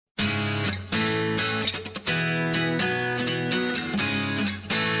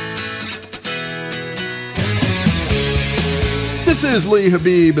This is Lee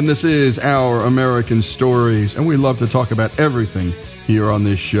Habib, and this is Our American Stories, and we love to talk about everything here on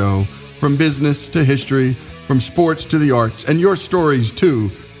this show, from business to history, from sports to the arts, and your stories,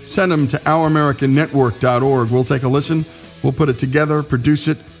 too. Send them to ouramericannetwork.org. We'll take a listen, we'll put it together, produce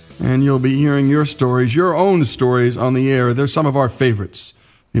it, and you'll be hearing your stories, your own stories on the air. They're some of our favorites.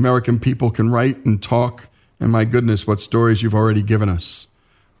 The American people can write and talk, and my goodness, what stories you've already given us.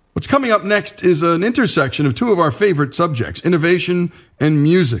 What's coming up next is an intersection of two of our favorite subjects, innovation and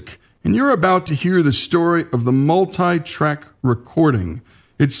music. And you're about to hear the story of the multi-track recording.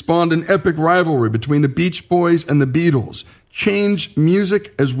 It spawned an epic rivalry between the Beach Boys and the Beatles, changed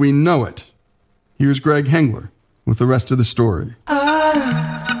music as we know it. Here's Greg Hengler with the rest of the story.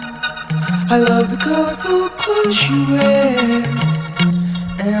 I love the colorful clothes she wears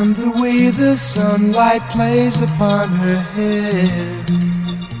and the way the sunlight plays upon her hair.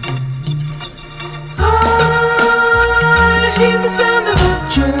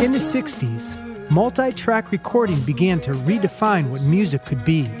 In the 60s, multi-track recording began to redefine what music could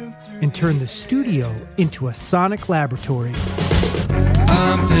be and turn the studio into a sonic laboratory.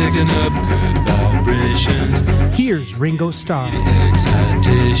 I'm picking up good vibrations. Here's Ringo Starr.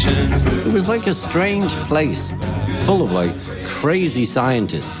 Excitations. It was like a strange place, full of like crazy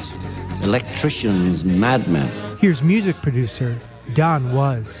scientists, electricians, madmen. Here's music producer Don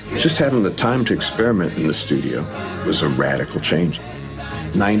Was. Just having the time to experiment in the studio was a radical change.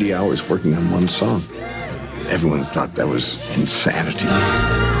 90 hours working on one song. Everyone thought that was insanity.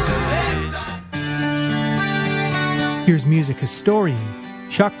 Here's music historian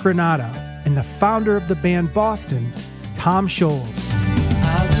Chuck Granata and the founder of the band Boston, Tom Scholz.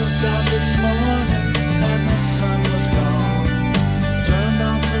 I looked out this morning and the sun was gone. Turned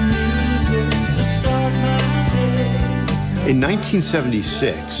on some music to start my day. In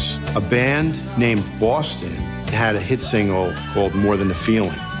 1976, a band named Boston had a hit single called More Than a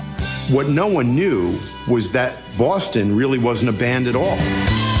Feeling. What no one knew was that Boston really wasn't a band at all.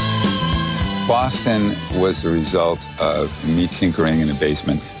 Boston was the result of me tinkering in a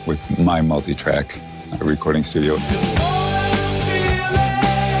basement with my multi-track recording studio.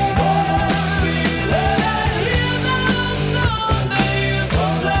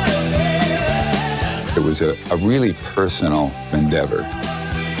 It was a really personal endeavor.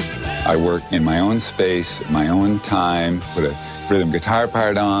 I worked in my own space, my own time, put a rhythm guitar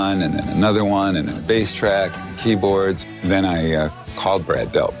part on, and then another one, and then a bass track, keyboards. Then I called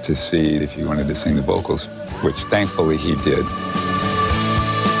Brad Delp to see if he wanted to sing the vocals, which thankfully he did.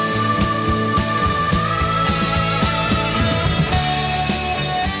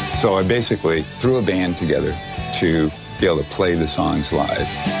 So I basically threw a band together to be able to play the songs live.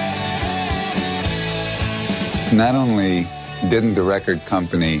 Not only didn't the record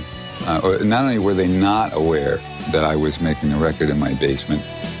company, not only were they not aware that I was making the record in my basement,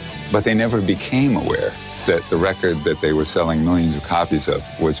 but they never became aware that the record that they were selling millions of copies of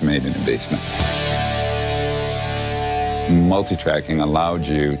was made in a basement. Multitracking allowed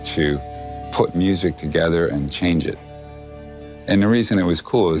you to put music together and change it. And the reason it was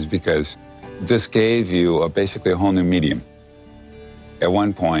cool is because this gave you basically a whole new medium. At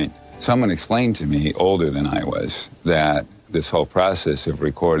one point, someone explained to me, older than I was, that this whole process of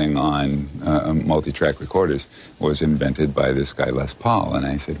recording on multi-track recorders was invented by this guy, Les Paul. And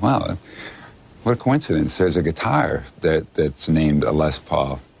I said, wow, what a coincidence. There's a guitar that's named a Les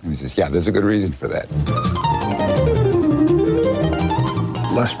Paul. And he says, yeah, there's a good reason for that.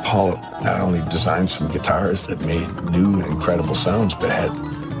 Les Paul not only designed some guitars that made new and incredible sounds, but had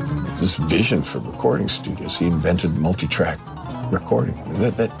this vision for recording studios. He invented multi-track recording.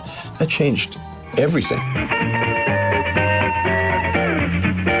 That changed everything.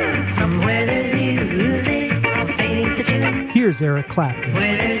 Here's Eric Clapton.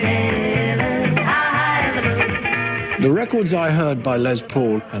 The records I heard by Les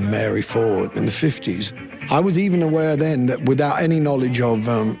Paul and Mary Ford in the 50s, I was even aware then that without any knowledge of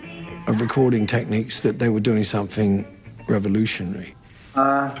recording techniques, that they were doing something revolutionary.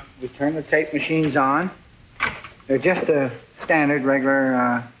 We turn the tape machines on. They're just a standard,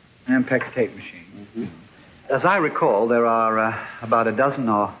 regular Ampex tape machine. Mm-hmm. As I recall, there are about a dozen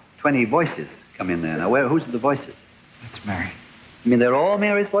or 20 voices come in there. Now, who's the voices? That's Mary. You mean they're all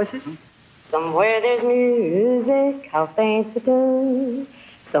Mary's voices? Hmm? Somewhere there's music, how faint the tune.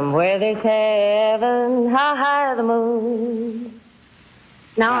 Somewhere there's heaven, how high the moon.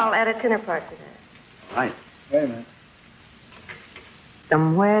 Now I'll add a tenor part to that. Right. Wait a minute.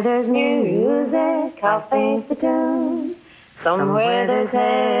 Somewhere there's music, how faint the tune. Somewhere there's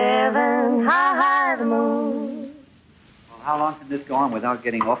heaven, how high the moon. Well, how long can this go on without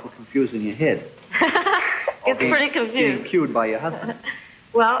getting awful confused in your head? Gets pretty confused. Being cued by your husband.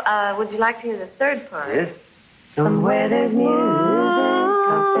 Well, would you like to hear the third part? Yes. Somewhere there's music,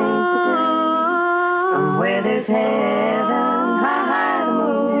 how things to do. Somewhere there's heaven, high, high the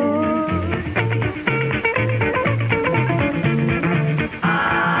moon.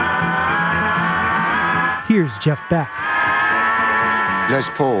 Here's Jeff Beck. Les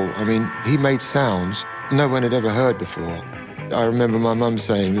Paul, I mean, he made sounds no one had ever heard before. I remember my mum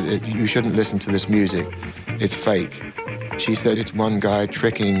saying that you shouldn't listen to this music. It's fake. She said it's one guy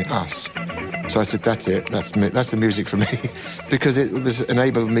tricking us. So I said, that's it. That's the music for me. Because it was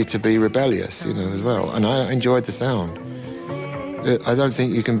enabled me to be rebellious, as well. And I enjoyed the sound. I don't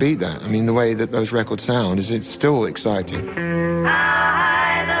think you can beat that. I mean, the way that those records sound it's still exciting.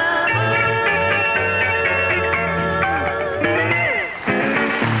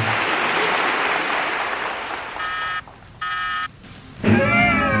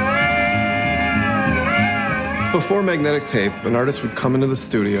 Before magnetic tape, an artist would come into the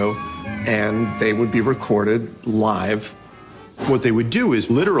studio and they would be recorded live. What they would do is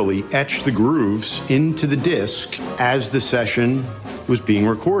literally etch the grooves into the disc as the session was being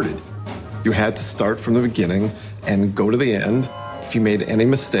recorded. You had to start from the beginning and go to the end. If you made any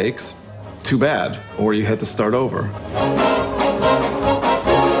mistakes, too bad, or you had to start over.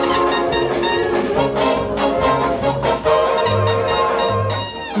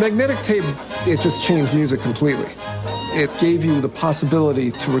 Magnetic tape, it just changed music completely. It gave you the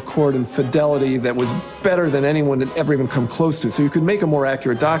possibility to record in fidelity that was better than anyone had ever even come close to, so you could make a more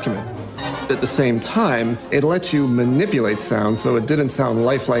accurate document. At the same time, it lets you manipulate sound so it didn't sound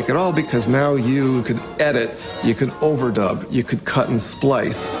lifelike at all, because now you could edit, you could overdub, you could cut and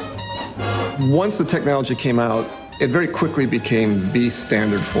splice. Once the technology came out, it very quickly became the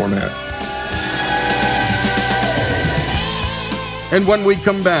standard format. And when we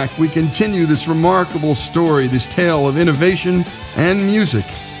come back, we continue this remarkable story, this tale of innovation and music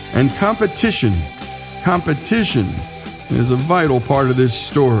and competition. Competition is a vital part of this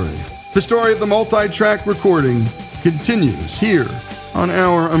story. The story of the multi-track recording continues here on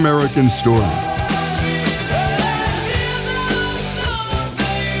Our American Story.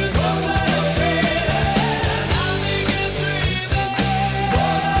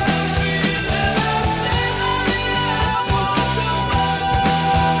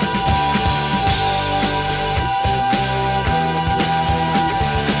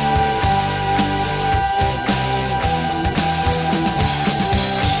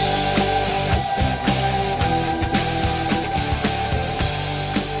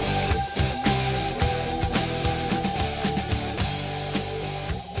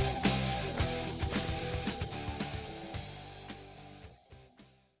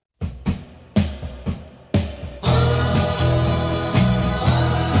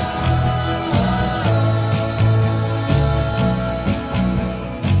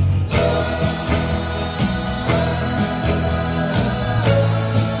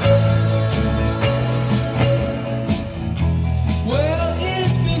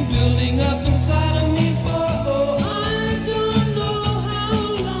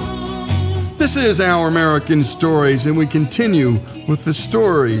 This is Our American Stories, and we continue with the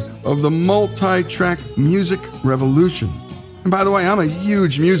story of the multi-track music revolution. And by the way, I'm a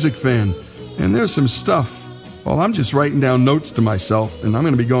huge music fan, and there's some stuff, well, I'm just writing down notes to myself, and I'm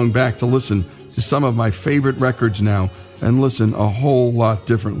going to be going back to listen to some of my favorite records now and listen a whole lot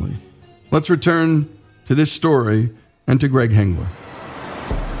differently. Let's return to this story and to Greg Hengler.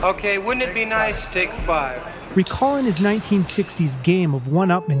 Okay, wouldn't it be nice? Take 5. Recalling his 1960s game of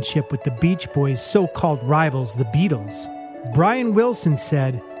one-upmanship with the Beach Boys' so-called rivals, the Beatles, Brian Wilson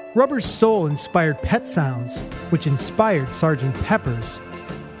said, "Rubber Soul inspired Pet Sounds, which inspired Sgt. Pepper's."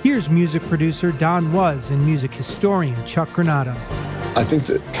 Here's music producer Don Was and music historian Chuck Granado. I think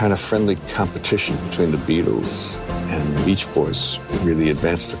the kind of friendly competition between the Beatles and the Beach Boys really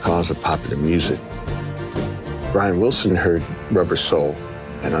advanced the cause of popular music. Brian Wilson heard Rubber Soul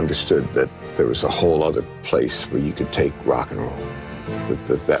and understood that there was a whole other place where you could take rock and roll.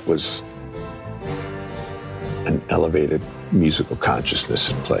 That was an elevated musical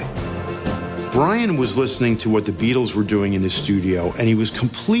consciousness at play. Brian was listening to what the Beatles were doing in the studio, and he was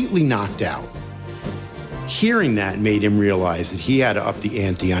completely knocked out. Hearing that made him realize that he had to up the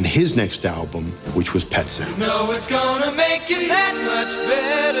ante on his next album, which was Pet Sounds. No, it's gonna make it that much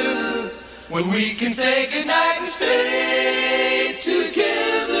better when we can say goodnight and stay together.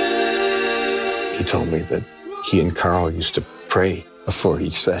 He told me that he and Carl used to pray before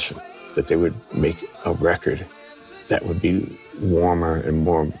each session, that they would make a record that would be warmer and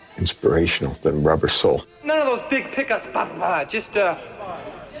more inspirational than Rubber Soul. None of those big pickups,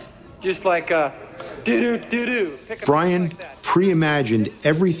 just like Brian pre-imagined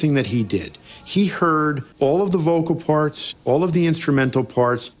everything that he did. He heard all of the vocal parts, all of the instrumental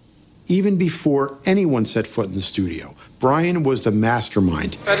parts, even before anyone set foot in the studio. Brian was the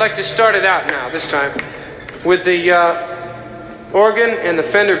mastermind. I'd like to start it out now, this time, with the organ and the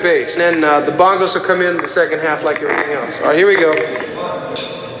Fender bass. And then the bongos will come in the second half like everything else. All right, here we go.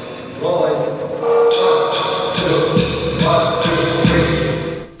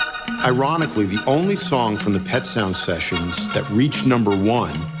 Ironically, the only song from the Pet Sound sessions that reached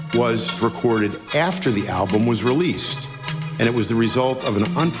 #1 was recorded after the album was released. And it was the result of an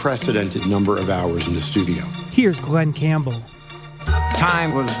unprecedented number of hours in the studio. Here's Glenn Campbell.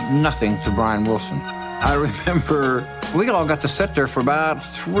 Time was nothing to Brian Wilson. I remember we all got to sit there for about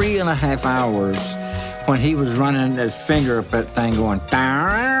 3.5 hours when he was running his finger up that thing going, I'm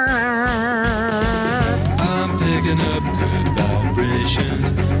picking up good vibrations.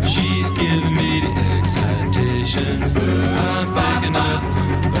 She's giving me the excitations. I'm picking up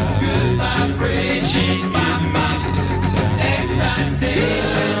good vibrations. She's giving me the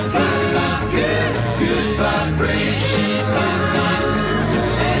excitations. Good vibrations. She's giving me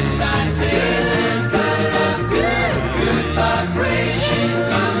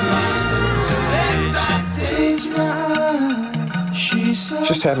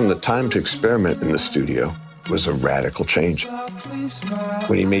Just having the time to experiment in the studio was a radical change.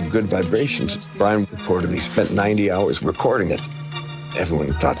 When he made Good Vibrations, Brian reported he spent 90 hours recording it.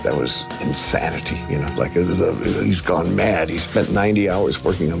 Everyone thought that was insanity, like he's gone mad. He spent 90 hours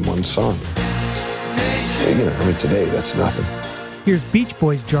working on one song. Today, that's nothing. Here's Beach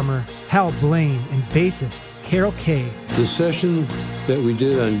Boys drummer Hal Blaine and bassist Carol Kay. The session that we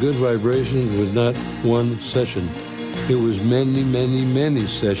did on Good Vibrations was not one session. It was many, many, many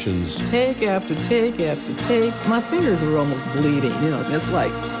sessions. Take after take after take. My fingers were almost bleeding, It's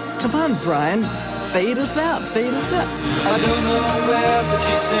like, come on, Brian, fade us out, fade us out. I don't know where, but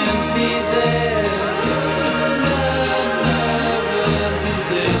she sends me there.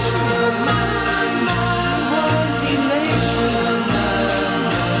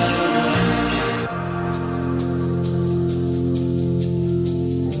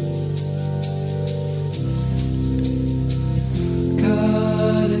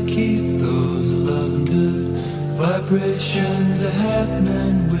 Vibrations are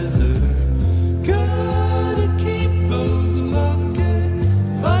happening with her. Gotta keep those love good.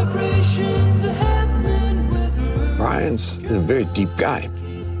 Vibrations are happening with her. Brian's a very deep guy,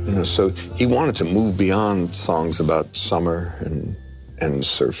 so he wanted to move beyond songs about summer and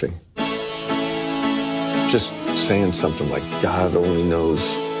surfing. Just saying something like, God only knows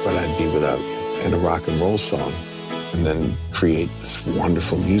what I'd be without you, in a rock and roll song. And then create this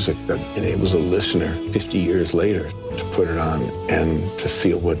wonderful music that enables a listener 50 years later to put it on and to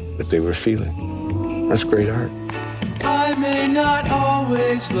feel what they were feeling. That's great art. I may not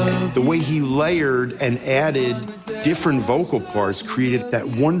always love. The way he layered and added different vocal parts created that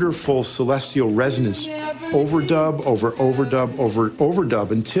wonderful celestial resonance, overdub, over overdub, over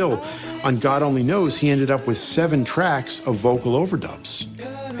overdub, until on God Only Knows, he ended up with 7 tracks of vocal overdubs.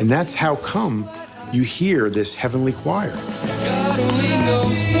 And that's how come you hear this heavenly choir. God only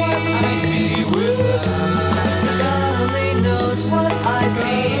knows what I'd be without. God only knows what I'd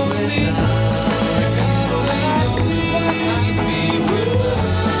be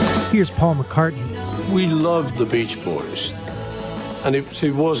without. Here's Paul McCartney. We loved the Beach Boys. And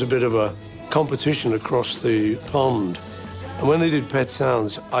it was a bit of a competition across the pond. And when they did Pet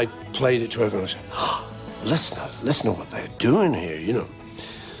Sounds, I played it to everyone. I said, listen to what they're doing here,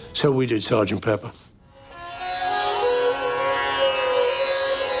 So we did Sgt. Pepper.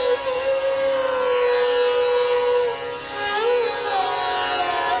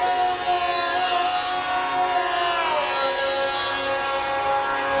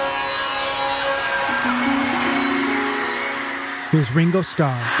 Here's Ringo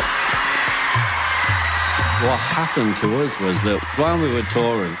Starr. What happened to us was that while we were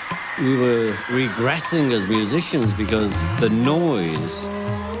touring, we were regressing as musicians because the noise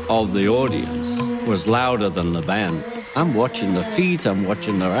of the audience was louder than the band. I'm watching the feet, I'm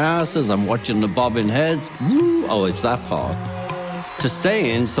watching their asses, I'm watching the bobbing heads. Woo! Oh, it's that part. To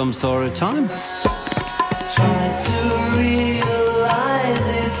stay in some sort of time. Try to realize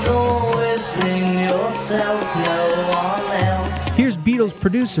it's all within yourself, no one else. Here's Beatles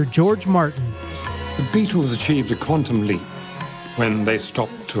producer George Martin. The Beatles achieved a quantum leap when they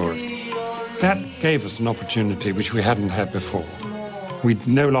stopped touring. That gave us an opportunity which we hadn't had before. We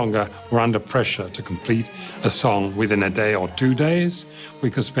no longer were under pressure to complete a song within a day or 2 days. We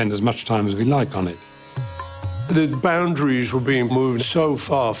could spend as much time as we like on it. The boundaries were being moved so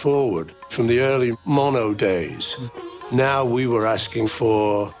far forward from the early mono days. Now we were asking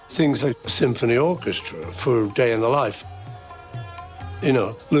for things like a symphony orchestra for a day in the life. You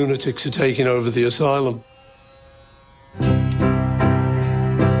know, lunatics are taking over the asylum.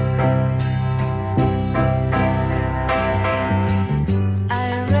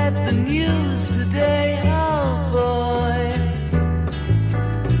 I read the news today, oh boy,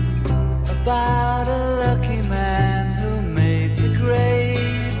 about a lucky man who made the grade.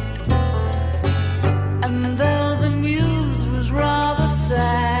 And though the news was rather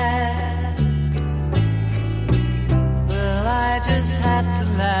sad, well, I just had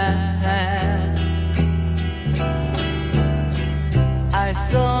to laugh. I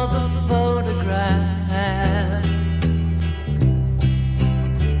saw the photograph.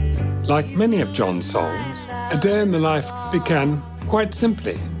 Like many of John's songs, A Day in the Life began quite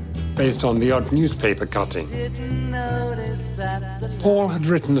simply, based on the odd newspaper cutting. Paul had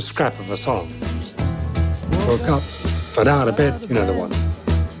written a scrap of a song. Woke up, fell out of bed, you know the one.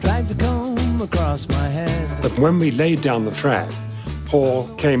 Dragged a comb across my head. But when we laid down the track,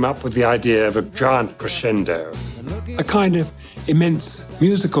 Paul came up with the idea of a giant crescendo, a kind of immense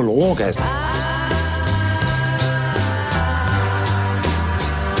musical orgasm.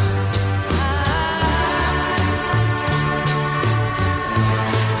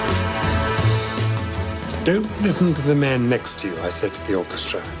 Don't listen to the man next to you, I said to the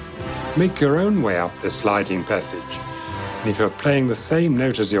orchestra. Make your own way up this sliding passage. And if you're playing the same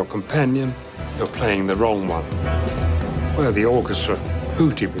note as your companion, you're playing the wrong one. Well, the orchestra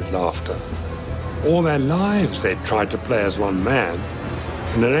hooted with laughter. All their lives they'd tried to play as one man,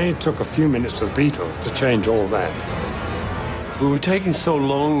 and it only took a few minutes to the Beatles to change all that. We were taking so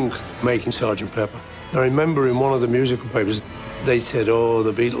long making Sgt. Pepper. I remember in one of the musical papers, they said, oh,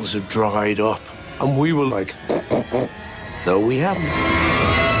 the Beatles have dried up. And we were like, no, we haven't.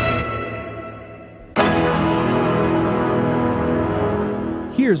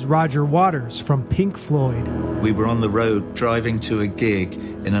 Here's Roger Waters from Pink Floyd. We were on the road driving to a gig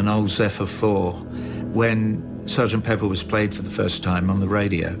in an old Zephyr 4 when Sgt. Pepper was played for the first time on the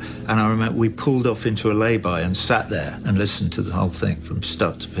radio. And I remember we pulled off into a lay-by and sat there and listened to the whole thing from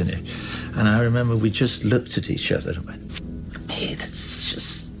start to finish. And I remember we just looked at each other and went, hey, that's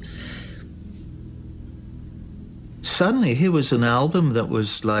just... Suddenly, here was an album that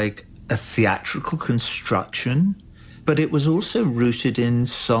was like a theatrical construction, but it was also rooted in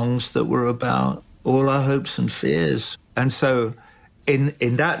songs that were about all our hopes and fears. And so, in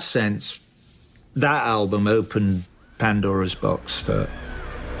that sense, that album opened Pandora's box for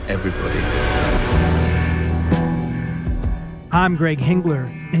everybody. I'm Greg Hengler,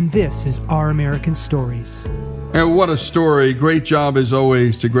 and this is Our American Stories. And what a story. Great job, as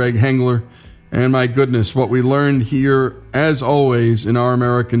always, to Greg Hengler. And my goodness, what we learned here, as always, in Our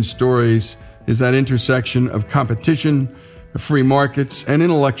American Stories is that intersection of competition, free markets, and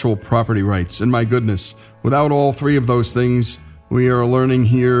intellectual property rights. And my goodness, without all three of those things we are learning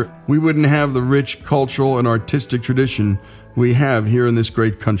here, we wouldn't have the rich cultural and artistic tradition we have here in this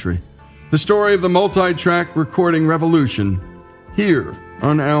great country. The story of the multi-track recording revolution, here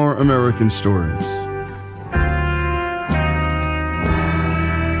on Our American Stories.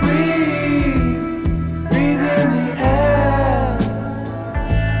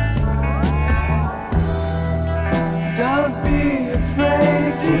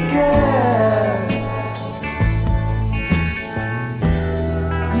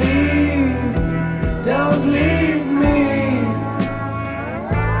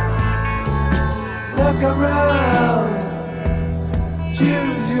 Around,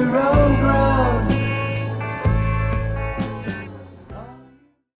 choose your own ground.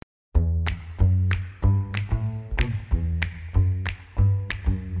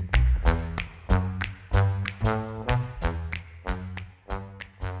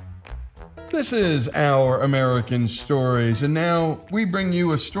 This is Our American Stories, and now we bring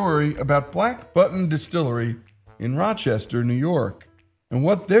you a story about Black Button Distillery in Rochester, New York, and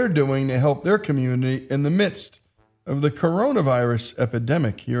what they're doing to help their community in the midst of the coronavirus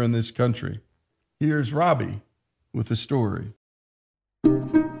epidemic here in this country. Here's Robbie with the story.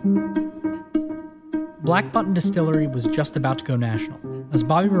 Black Button Distillery was just about to go national, as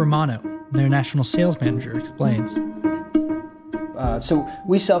Bobby Romano, their national sales manager, explains. So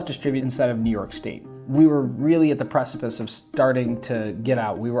we self-distribute inside of New York State. We were really at the precipice of starting to get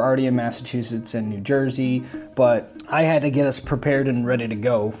out. We were already in Massachusetts and New Jersey, but I had to get us prepared and ready to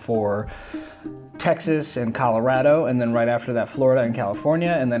go for Texas and Colorado, and then right after that, Florida and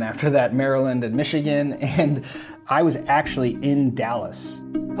California, and then after that, Maryland and Michigan, and I was actually in Dallas.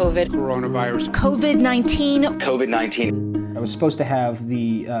 COVID. Coronavirus. COVID-19. COVID-19. was supposed to have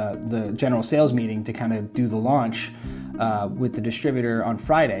the general sales meeting to kind of do the launch with the distributor on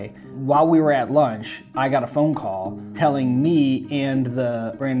Friday. While we were at lunch, I got a phone call telling me and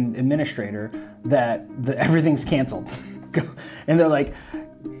the brand administrator that everyth's canceled. And they're like,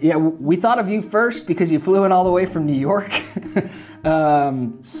 yeah, we thought of you first because you flew in all the way from New York.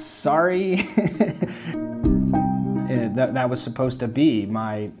 Sorry. That was supposed to be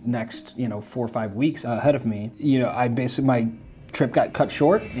my next, 4 or 5 weeks ahead of me. My trip got cut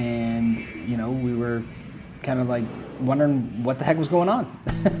short, and, we were kind of like wondering what the heck was going on.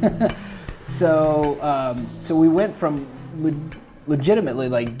 So we went from legitimately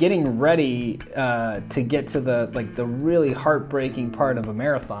like getting ready to get to the really heartbreaking part of a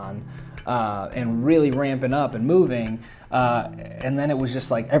marathon and really ramping up and moving, and then it was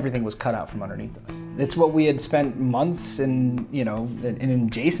just like everything was cut out from underneath us. It's what we had spent months and in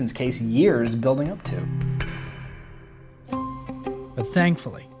Jason's case years building up to. But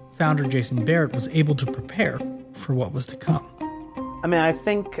thankfully, founder Jason Barrett was able to prepare for what was to come. I mean, I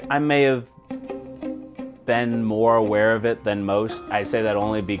think I may have been more aware of it than most. I say that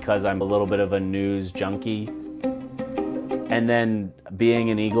only because I'm a little bit of a news junkie. And then being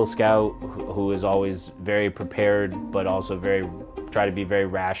an Eagle Scout who is always very prepared, but also try to be very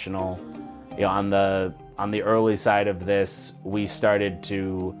rational. On the early side of this, we started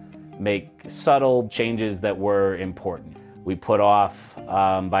to make subtle changes that were important. We put off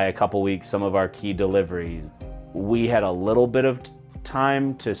by a couple weeks some of our key deliveries. We had a little bit of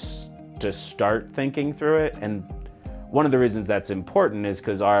time to start thinking through it, and one of the reasons that's important is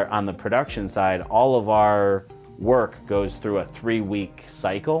because on the production side, all of our work goes through a 3-week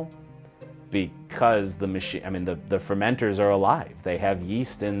cycle because the fermenters are alive. They have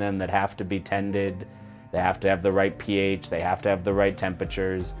yeast in them that have to be tended, they have to have the right pH, they have to have the right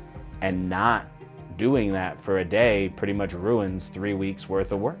temperatures, and not doing that for a day pretty much ruins 3 weeks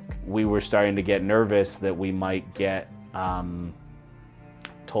worth of work. We were starting to get nervous that we might get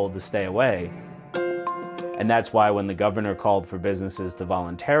told to stay away. And that's why when the governor called for businesses to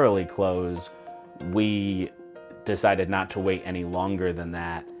voluntarily close, we decided not to wait any longer than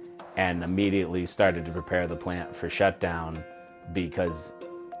that and immediately started to prepare the plant for shutdown, because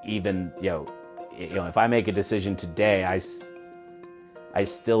even, if I make a decision today, I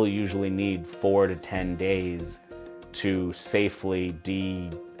still usually need 4 to 10 days to safely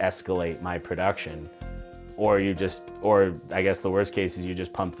de-escalate my production. Or I guess the worst case is you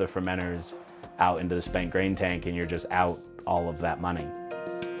just pump the fermenters out into the spent grain tank and you're just out all of that money.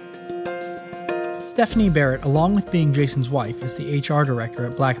 Stephanie Barrett, along with being Jason's wife, is the HR director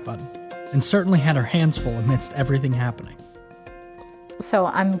at Black Button, and certainly had her hands full amidst everything happening. So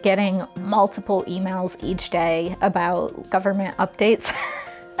I'm getting multiple emails each day about government updates.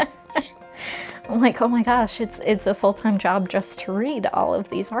 I'm like, oh my gosh, it's a full-time job just to read all of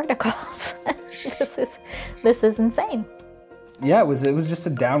these articles. This is insane. Yeah, it was just a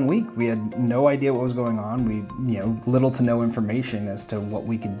down week. We had no idea what was going on. We, little to no information as to what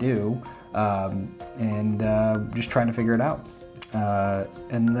we could do, and just trying to figure it out.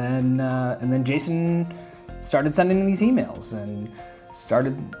 And then Jason started sending these emails and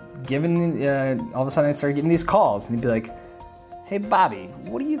started giving. All of a sudden, I started getting these calls, and he'd be like, "Hey, Bobby,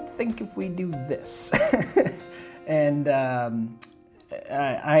 what do you think if we do this?" And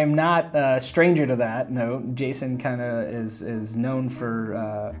I am not a stranger to that. No, Jason kind of is known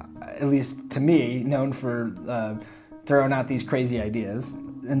for, at least to me, known for throwing out these crazy ideas.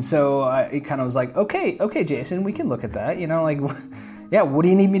 And so it kind of was like, okay, Jason, we can look at that. Yeah, what do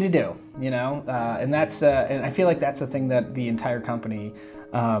you need me to do? And that's and I feel like that's the thing that the entire company,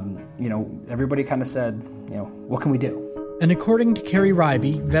 everybody kind of said, what can we do? And according to Carrie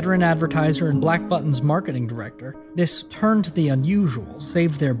Ryby, veteran advertiser and Black Button's marketing director, this turn to the unusual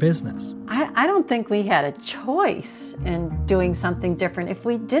saved their business. I don't think we had a choice in doing something different. If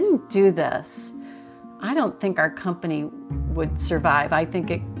we didn't do this, I don't think our company would survive. I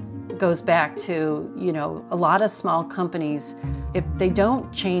think it goes back to, a lot of small companies, if they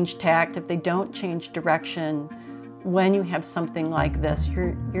don't change tact, if they don't change direction, when you have something like this,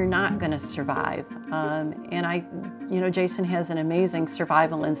 you're not going to survive. And Jason has an amazing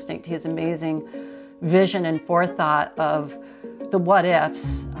survival instinct. He has amazing vision and forethought of the what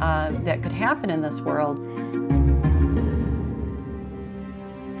ifs that could happen in this world.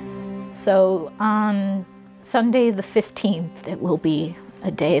 So on Sunday the 15th, it will be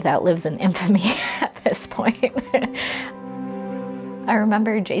a day that lives in infamy at this point. I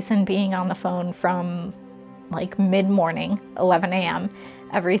remember Jason being on the phone from like mid-morning, 11 a.m.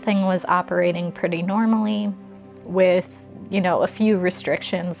 Everything was operating pretty normally. with, a few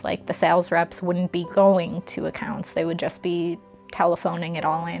restrictions, like the sales reps wouldn't be going to accounts. They would just be telephoning it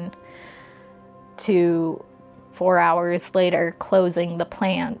all in, to 4 hours later closing the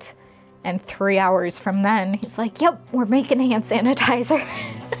plant. And 3 hours from then, he's like, yep, we're making hand sanitizer.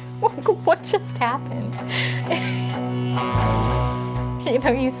 Like, what just happened?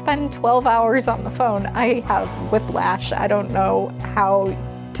 You spend 12 hours on the phone. I have whiplash. I don't know how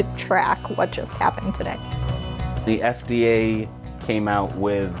to track what just happened today. The FDA came out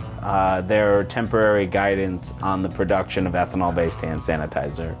with their temporary guidance on the production of ethanol-based hand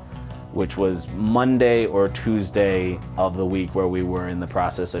sanitizer, which was Monday or Tuesday of the week where we were in the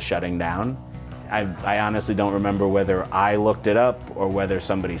process of shutting down. I honestly don't remember whether I looked it up or whether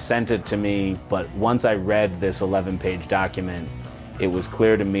somebody sent it to me, but once I read this 11-page document, it was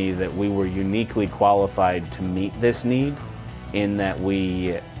clear to me that we were uniquely qualified to meet this need, in that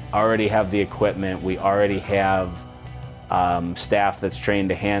we already have the equipment, we already have staff that's trained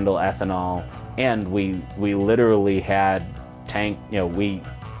to handle ethanol, and we literally had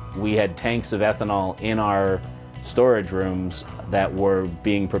we had tanks of ethanol in our storage rooms that were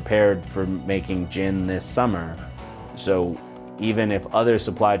being prepared for making gin this summer. So even if other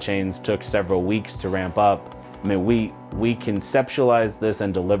supply chains took several weeks to ramp up, we conceptualized this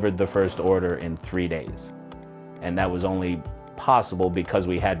and delivered the first order in 3 days. And that was only possible because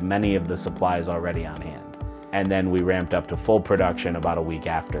we had many of the supplies already on hand. And then we ramped up to full production about a week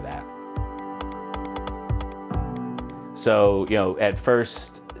after that. So, at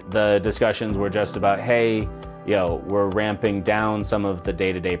first the discussions were just about, hey, we're ramping down some of the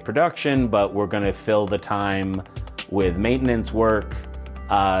day-to-day production, but we're going to fill the time with maintenance work.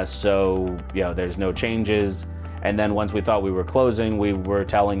 So, there's no changes. And then once we thought we were closing, we were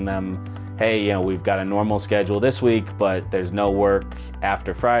telling them, hey, we've got a normal schedule this week, but there's no work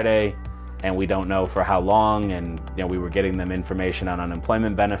after Friday, and we don't know for how long. And, we were getting them information on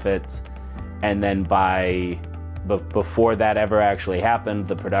unemployment benefits. And then before that ever actually happened,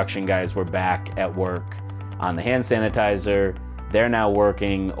 the production guys were back at work on the hand sanitizer. They're now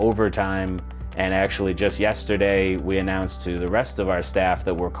working overtime. And actually just yesterday, we announced to the rest of our staff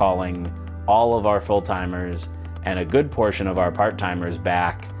that we're calling all of our full-timers and a good portion of our part-timers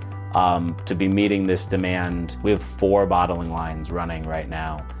back to be meeting this demand. We have 4 bottling lines running right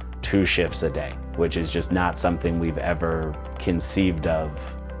now, 2 shifts a day, which is just not something we've ever conceived of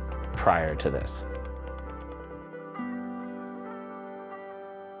prior to this.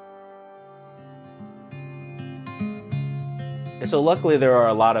 So luckily there are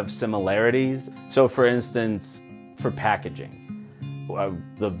a lot of similarities. So for instance, for packaging,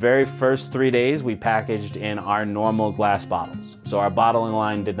 the very first 3 days we packaged in our normal glass bottles. So our bottling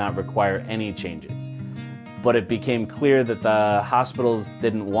line did not require any changes. But it became clear that the hospitals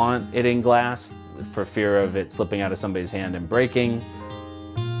didn't want it in glass for fear of it slipping out of somebody's hand and breaking.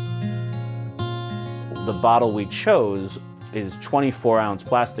 The bottle we chose is 24-ounce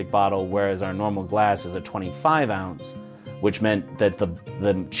plastic bottle, whereas our normal glass is a 25-ounce, which meant that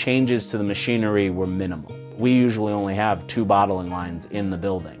the changes to the machinery were minimal. We usually only have 2 bottling lines in the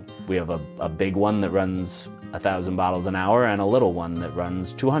building. We have a big one that runs 1,000 bottles an hour and a little one that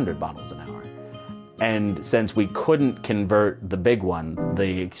runs 200 bottles an hour. And since we couldn't convert the big one,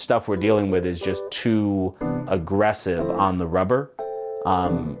 the stuff we're dealing with is just too aggressive on the rubber.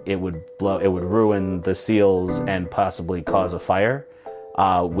 It would ruin the seals and possibly cause a fire.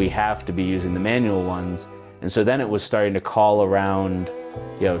 We have to be using the manual ones. And so then it was starting to call around,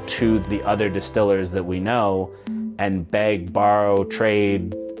 to the other distillers that we know and beg, borrow,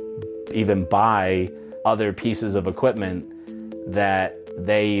 trade, even buy other pieces of equipment that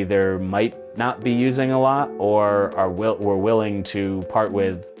they either might not be using a lot or were willing to part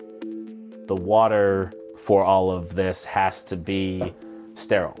with. The water for all of this has to be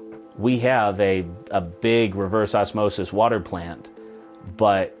sterile. We have a big reverse osmosis water plant,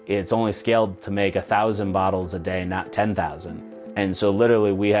 but it's only scaled to make 1,000 bottles a day, not 10,000. And so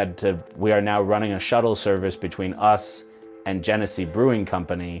literally we are now running a shuttle service between us and Genesee Brewing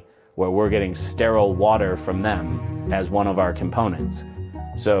Company, where we're getting sterile water from them as one of our components.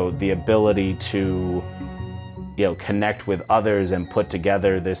 So the ability to, connect with others and put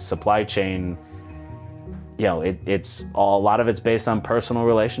together this supply chain, it's a lot of it's based on personal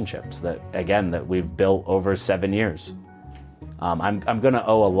relationships that we've built over 7 years. I'm going to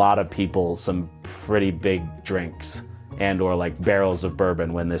owe a lot of people some pretty big drinks and or like barrels of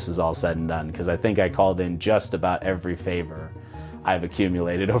bourbon when this is all said and done, because I think I called in just about every favor I've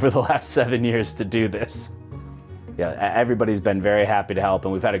accumulated over the last 7 years to do this. Yeah, everybody's been very happy to help,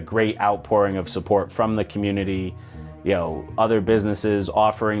 and we've had a great outpouring of support from the community, other businesses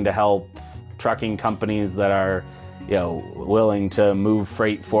offering to help trucking companies that are, willing to move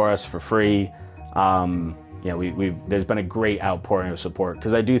freight for us for free. There's been a great outpouring of support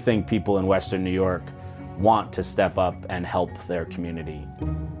because I do think people in Western New York want to step up and help their community.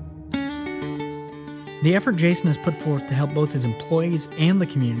 The effort Jason has put forth to help both his employees and the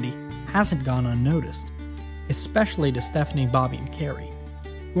community hasn't gone unnoticed, especially to Stephanie, Bobby, and Carrie,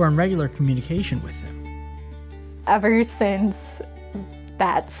 who are in regular communication with him. Ever since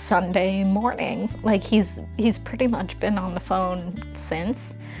that Sunday morning, he's pretty much been on the phone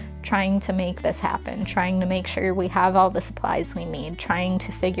since, trying to make this happen, trying to make sure we have all the supplies we need, trying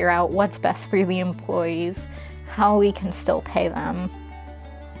to figure out what's best for the employees, how we can still pay them,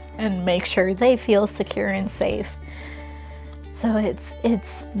 and make sure they feel secure and safe. So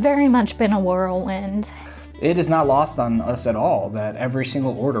it's very much been a whirlwind. It is not lost on us at all that every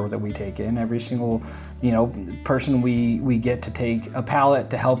single order that we take in, every single person we get to take a pallet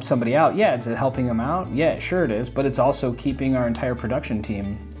to help somebody out, yeah, is it helping them out? Yeah, sure it is, but it's also keeping our entire production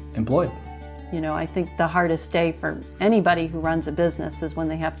team employed. I think the hardest day for anybody who runs a business is when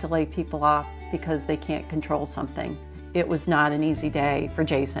they have to lay people off because they can't control something. It was not an easy day for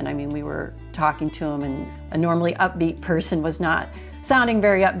Jason. I mean, we were talking to him, and a normally upbeat person was not sounding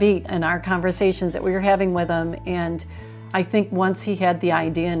very upbeat in our conversations that we were having with him. And I think once he had the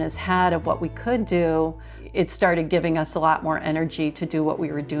idea in his head of what we could do, it started giving us a lot more energy to do what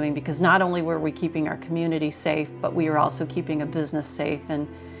we were doing, because not only were we keeping our community safe, but we were also keeping a business safe.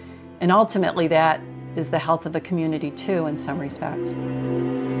 And ultimately that is the health of a community too, in some respects.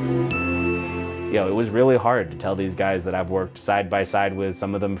 It was really hard to tell these guys that I've worked side by side with,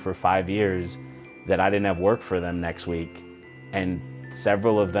 some of them for 5 years, that I didn't have work for them next week. And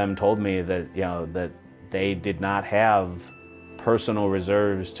several of them told me that, that they did not have personal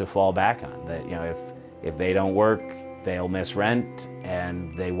reserves to fall back on. That, if they don't work, they'll miss rent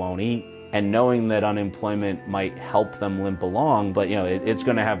and they won't eat. And knowing that unemployment might help them limp along, but it's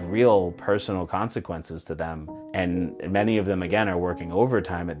going to have real personal consequences to them. And many of them, again, are working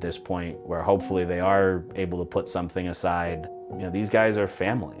overtime at this point, where hopefully they are able to put something aside. These guys are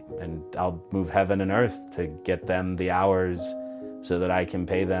family, and I'll move heaven and earth to get them the hours so that I can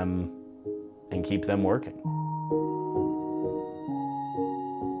pay them and keep them working.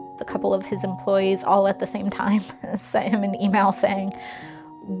 A couple of his employees all at the same time sent him an email saying,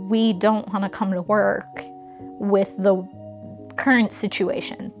 "We don't want to come to work with the current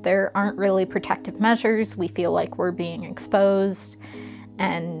situation. There aren't really protective measures. We feel like we're being exposed,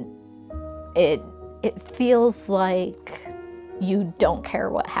 and it feels like you don't care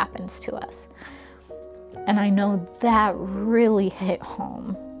what happens to us." And I know that really hit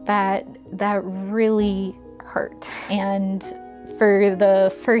home. That really hurt. And for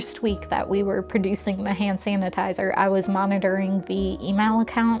the first week that we were producing the hand sanitizer, I was monitoring the email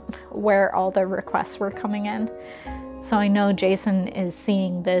account where all the requests were coming in. So I know Jason is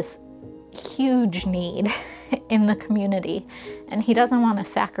seeing this huge need in the community, and he doesn't want to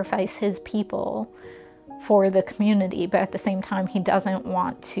sacrifice his people for the community, but at the same time, he doesn't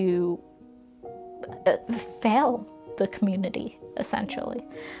want to fail the community, essentially.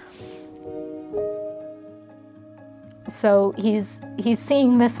 So he's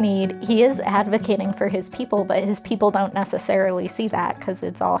seeing this need. He is advocating for his people, but his people don't necessarily see that because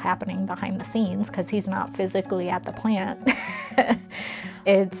it's all happening behind the scenes because he's not physically at the plant.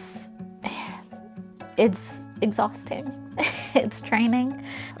 It's exhausting. It's draining.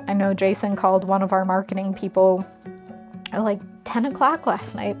 I know Jason called one of our marketing people at like 10 o'clock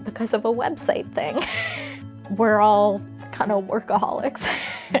last night because of a website thing. We're all kind of workaholics.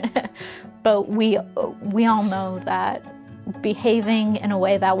 But we all know that behaving in a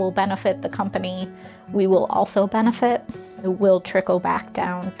way that will benefit the company, we will also benefit. It will trickle back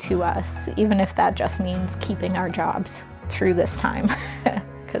down to us, even if that just means keeping our jobs through this time,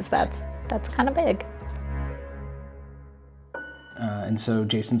 because that's kind of big. And so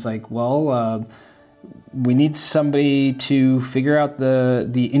Jason's like, well, we need somebody to figure out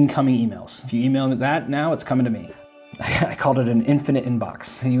the incoming emails. If you email me that now, it's coming to me. I called it an infinite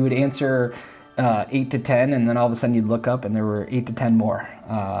inbox. You would answer 8 to 10, and then all of a sudden you'd look up and there were 8 to 10 more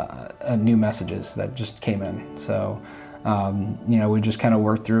new messages that just came in. So, we just kind of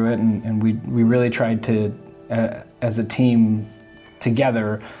worked through it, and we really tried to, as a team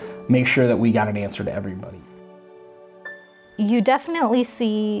together, make sure that we got an answer to everybody. You definitely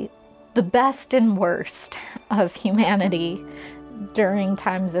see the best and worst of humanity during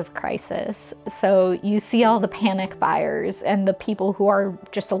times of crisis. So you see all the panic buyers and the people who are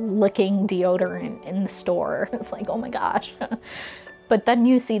just licking deodorant in the store. It's like, oh my gosh. But then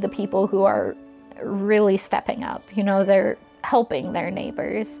you see the people who are really stepping up. They're helping their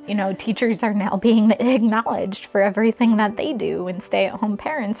neighbors. You know, teachers are now being acknowledged for everything that they do, and stay-at-home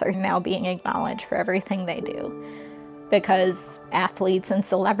parents are now being acknowledged for everything they do, because athletes and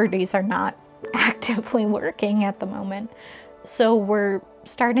celebrities are not actively working at the moment. So we're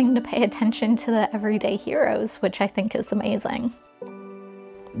starting to pay attention to the everyday heroes, which I think is amazing.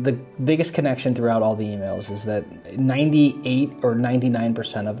 The biggest connection throughout all the emails is that 98 or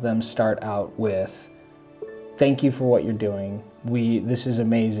 99% of them start out with, thank you for what you're doing. This is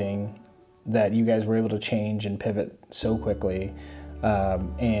amazing that you guys were able to change and pivot so quickly. The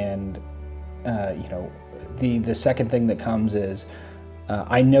second thing that comes is,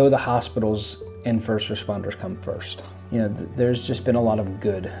 I know the hospitals and first responders come first. You know, there's just been a lot of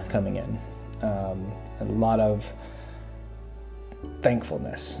good coming in, a lot of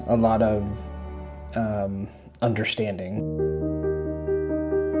thankfulness, a lot of understanding.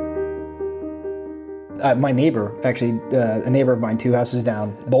 My neighbor, actually, a neighbor of mine 2 houses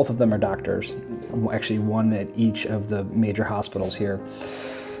down, both of them are doctors, actually one at each of the major hospitals here.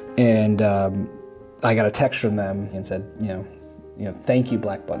 And I got a text from them and said, thank you,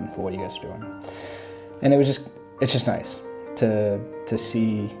 Black Button, for what you guys are doing. And it's just nice to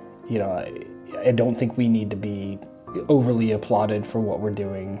see, I don't think we need to be overly applauded for what we're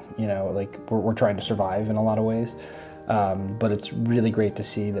doing, we're trying to survive in a lot of ways. But it's really great to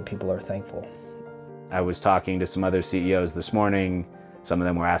see that people are thankful. I was talking to some other CEOs this morning. Some of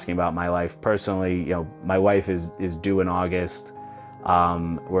them were asking about my life personally. My wife is due in August.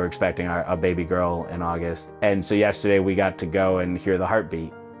 We're expecting a baby girl in August. And so yesterday we got to go and hear the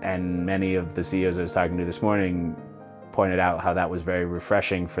heartbeat. And many of the CEOs I was talking to this morning pointed out how that was very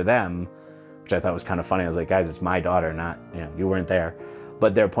refreshing for them, which I thought was kind of funny. I was like, guys, it's my daughter, not, you weren't there.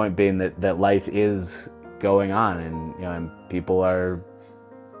 But their point being that life is going on, and people are,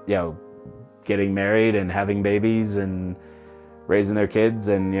 getting married and having babies and raising their kids,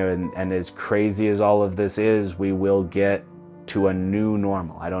 and as crazy as all of this is, we will get to a new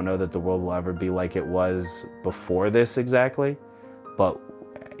normal. I don't know that the world will ever be like it was before this exactly, but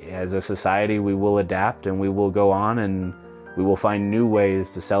as a society, we will adapt and we will go on, and we will find new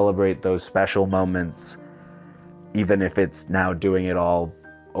ways to celebrate those special moments, even if it's now doing it all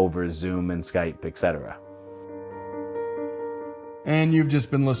over Zoom and Skype, etc. And you've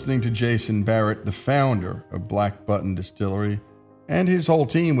just been listening to Jason Barrett, the founder of Black Button Distillery, and his whole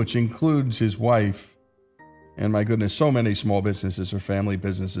team, which includes his wife. And my goodness, so many small businesses or family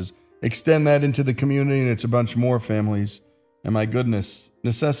businesses extend that into the community, and it's a bunch more families. And my goodness,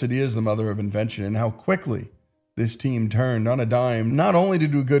 necessity is the mother of invention, and how quickly this team turned on a dime, not only to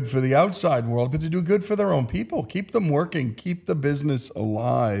do good for the outside world, but to do good for their own people. Keep them working, keep the business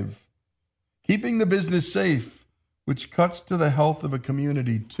alive, keeping the business safe, which cuts to the health of a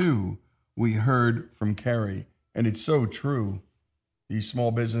community too, we heard from Carrie. And it's so true. These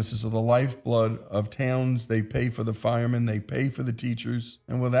small businesses are the lifeblood of towns. They pay for the firemen, they pay for the teachers,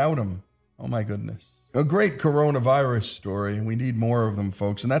 and without them, oh my goodness. A great coronavirus story, and we need more of them,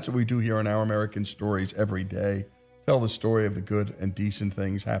 folks. And that's what we do here on Our American Stories every day. Tell the story of the good and decent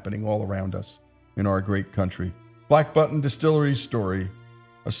things happening all around us in our great country. Black Button Distillery's story,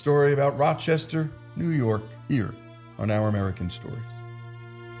 a story about Rochester, New York, here on Our American Stories.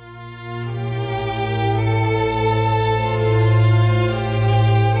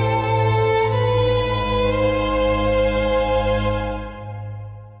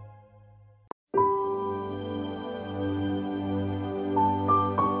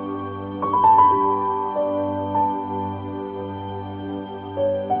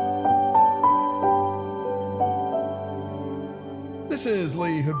 This is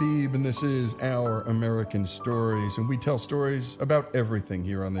Lee Habib, and this is Our American Stories, and we tell stories about everything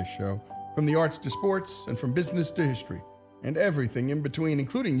here on this show, from the arts to sports, and from business to history, and everything in between,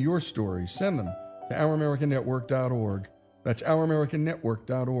 including your stories. Send them to ouramericannetwork.org. That's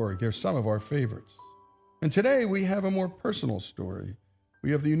ouramericannetwork.org. They're some of our favorites. And today we have a more personal story. We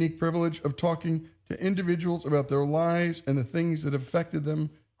have the unique privilege of talking to individuals about their lives and the things that affected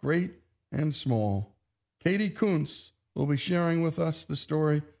them, great and small. Katie Kuntz will be sharing with us the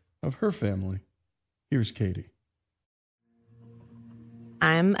story of her family. Here's Katie.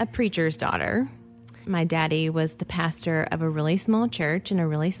 I'm a preacher's daughter. My daddy was the pastor of a really small church in a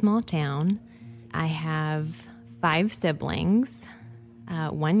really small town. I have 5 siblings,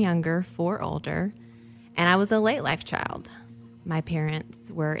 1 younger, 4 older, and I was a late life child. My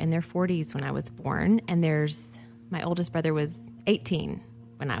parents were in their 40s when I was born, and my oldest brother was 18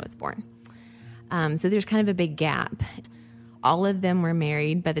 when I was born. So there's kind of a big gap. All of them were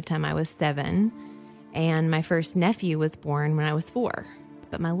married by the time I was 7, and my first nephew was born when I was 4.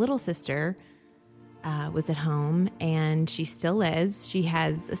 But my little sister was at home, and she still is. She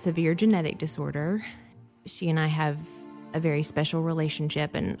has a severe genetic disorder. She and I have a very special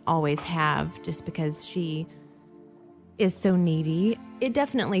relationship and always have, just because she is so needy. It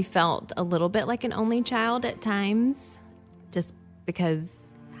definitely felt a little bit like an only child at times, just because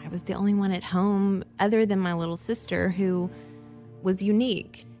I was the only one at home other than my little sister who was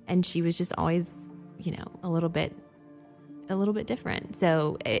unique, and she was just always, a little bit different.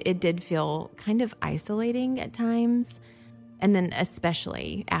 So it did feel kind of isolating at times. And then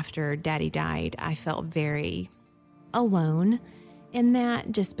especially after Daddy died, I felt very alone in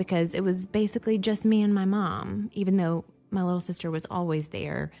that, just because it was basically just me and my mom. Even though my little sister was always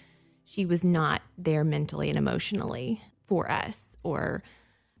there, she was not there mentally and emotionally for us, or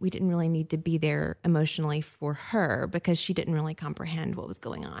we didn't really need to be there emotionally for her because she didn't really comprehend what was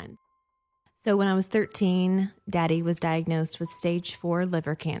going on. So when I was 13, Daddy was diagnosed with stage 4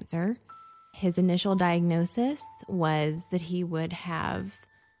 liver cancer. His initial diagnosis was that he would have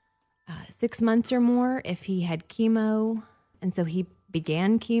 6 months or more if he had chemo. And so he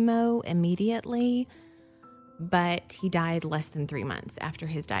began chemo immediately, but he died less than 3 months after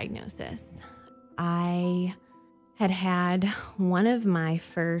his diagnosis. I had one of my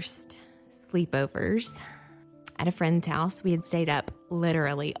first sleepovers at a friend's house. We had stayed up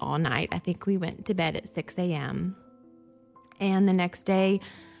literally all night. I think we went to bed at 6 a.m. And the next day,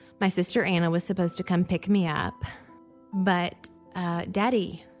 my sister Anna was supposed to come pick me up, but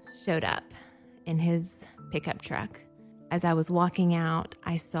Daddy showed up in his pickup truck. As I was walking out,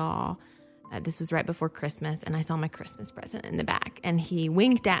 I saw, this was right before Christmas, and I saw my Christmas present in the back. And he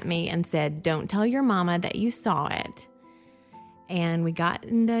winked at me and said, "Don't tell your mama that you saw it." And we got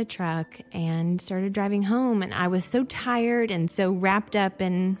in the truck and started driving home. And I was so tired and so wrapped up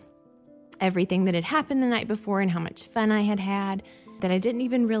in everything that had happened the night before and how much fun I had that I didn't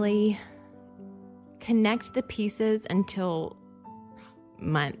even really connect the pieces until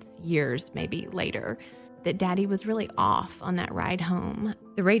months, years, maybe later, that Daddy was really off on that ride home.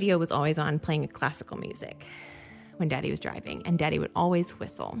 The radio was always on playing classical music when Daddy was driving, and Daddy would always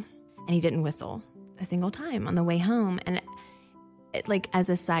whistle. And he didn't whistle a single time on the way home. And as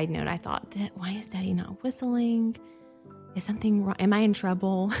a side note, I thought, that why is Daddy not whistling? Is something wrong? Am I in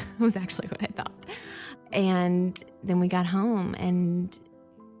trouble? Was actually what I thought. And then we got home, and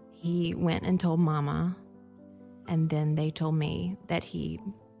he went and told Mama, and then they told me that he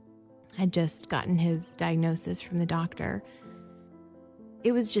had just gotten his diagnosis from the doctor.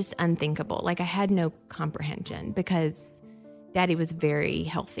 It was just unthinkable. I had no comprehension, because Daddy was very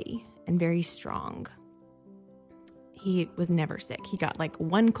healthy and very strong. He was never sick. He got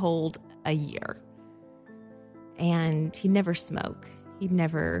one cold a year. And he'd never smoked. He'd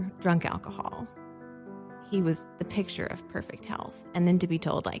never drunk alcohol. He was the picture of perfect health. And then to be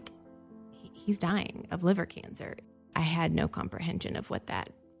told, he's dying of liver cancer, I had no comprehension of what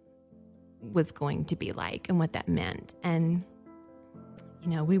that was going to be like and what that meant. And,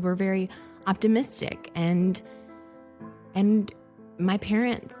 we were very optimistic. And my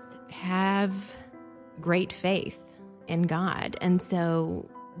parents have great faith in God. And so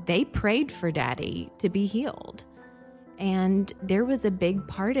they prayed for Daddy to be healed. And there was a big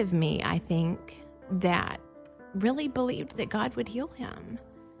part of me, I think, that really believed that God would heal him.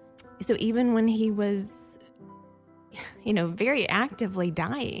 So even when he was, very actively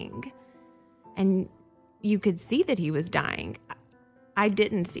dying, and you could see that he was dying, I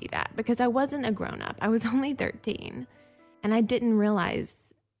didn't see that because I wasn't a grown-up. I was only 13. And I didn't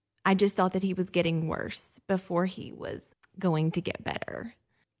realize, I just thought that he was getting worse before he was going to get better.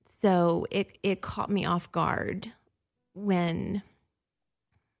 So it caught me off guard when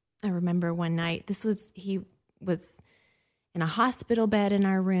I remember one night, he was in a hospital bed in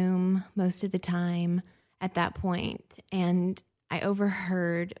our room most of the time at that point, and I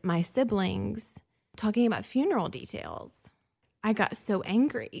overheard my siblings talking about funeral details. I got so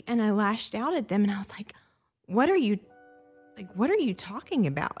angry and I lashed out at them, and I was like, what are you talking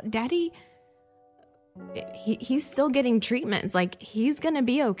about? Daddy, he's still getting treatments. He's going to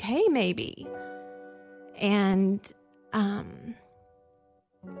be okay maybe. And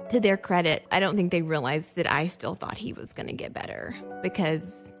to their credit, I don't think they realized that I still thought he was going to get better,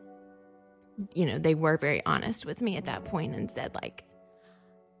 because, they were very honest with me at that point and said,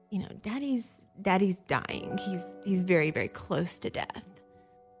 Daddy's dying. He's very, very close to death.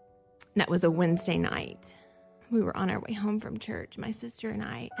 And that was a Wednesday night. We were on our way home from church, my sister and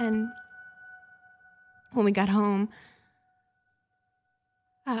I. And when we got home,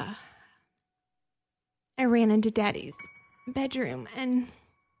 I ran into Daddy's bedroom, and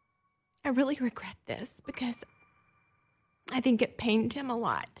I really regret this because I think it pained him a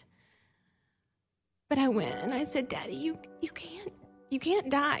lot. But I went and I said, Daddy, you can't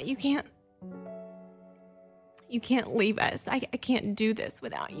die. You can't leave us. I can't do this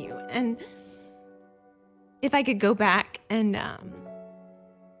without you. And if I could go back and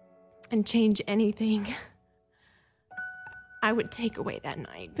change anything, I would take away that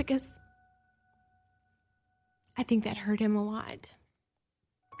night, because I think that hurt him a lot,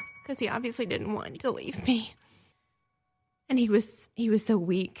 because he obviously didn't want to leave me. And he was so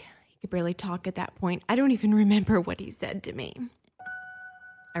weak. He could barely talk at that point. I don't even remember what he said to me.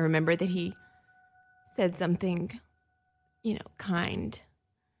 I remember that he said something, kind.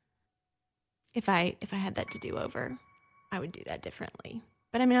 If I had that to do over, I would do that differently.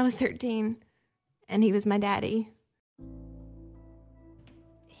 But I was 13, and he was my daddy.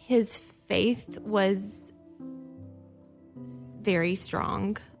 His faith was very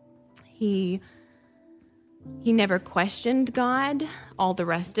strong. He never questioned God. All the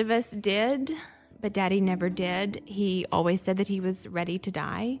rest of us did, but Daddy never did. He always said that he was ready to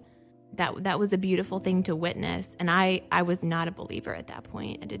die. That was a beautiful thing to witness. And I was not a believer at that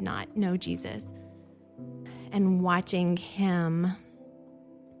point. I did not know Jesus. And watching him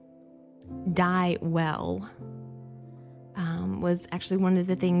die well was actually one of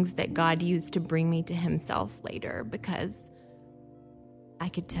the things that God used to bring me to himself later, because I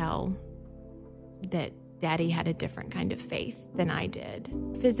could tell that Daddy had a different kind of faith than I did.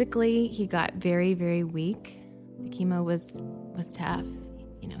 Physically, he got very, very weak. The chemo was tough.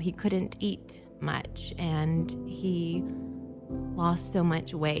 He couldn't eat much, and he lost so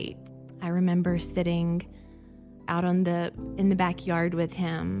much weight. I remember sitting out in the backyard with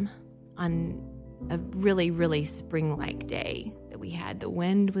him on a really, really spring-like day that we had. The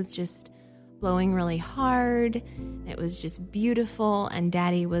wind was just blowing really hard. It was just beautiful, and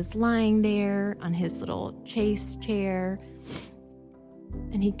Daddy was lying there on his little chase chair,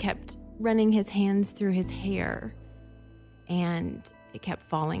 and he kept running his hands through his hair, and it kept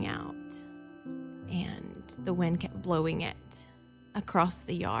falling out, and the wind kept blowing it across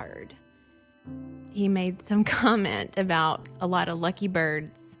the yard. He made some comment about a lot of lucky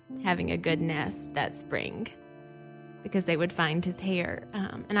birds having a good nest that spring, because they would find his hair.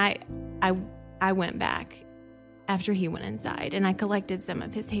 And I went back after he went inside, and I collected some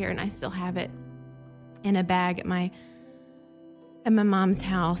of his hair, and I still have it in a bag at my mom's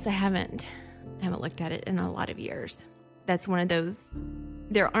house. I haven't looked at it in a lot of years. That's one of those,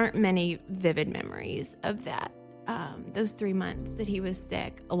 there aren't many vivid memories of that. Those 3 months that he was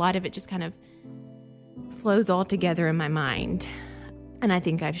sick, a lot of it just kind of flows all together in my mind. And I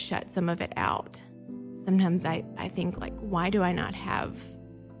think I've shut some of it out. Sometimes I think, why do I not have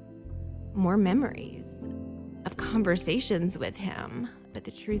more memories of conversations with him? But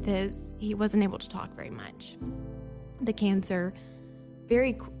the truth is, he wasn't able to talk very much. The cancer,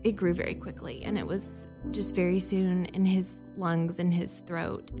 it grew very quickly, and it was just very soon in his lungs and his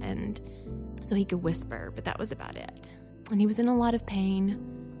throat, and so he could whisper, but that was about it. And he was in a lot of pain.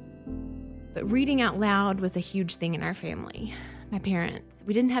 But reading out loud was a huge thing in our family. My parents,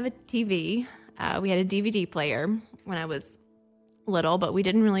 we didn't have a TV. We had a DVD player when I was little, but we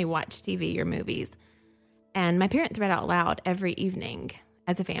didn't really watch TV or movies. And my parents read out loud every evening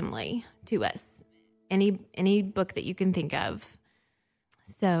as a family to us. Any book that you can think of.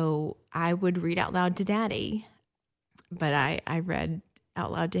 So I would read out loud to Daddy, but I read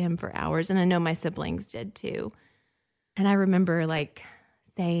out loud to him for hours, and I know my siblings did too. And I remember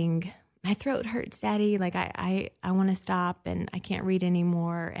saying, my throat hurts, Daddy. I want to stop, and I can't read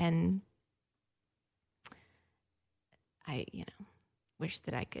anymore. And I, wish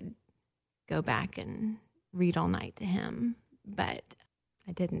that I could go back and read all night to him, but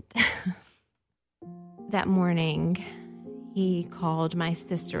I didn't. That morning, he called my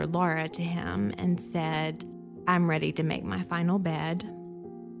sister Laura to him and said, I'm ready to make my final bed.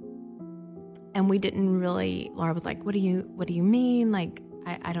 And we didn't really, Laura was like, what do you mean?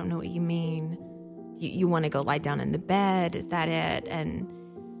 I don't know what you mean. You want to go lie down in the bed? Is that it? And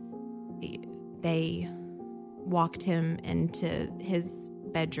they walked him into his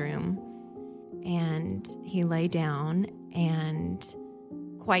bedroom, and he lay down, and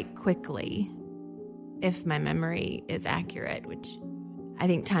quite quickly, if my memory is accurate, which I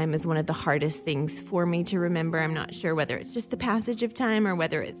think time is one of the hardest things for me to remember. I'm not sure whether it's just the passage of time or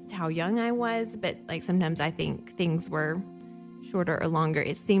whether it's how young I was, but sometimes I think things were shorter or longer.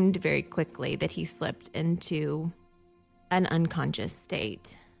 It seemed very quickly that he slipped into an unconscious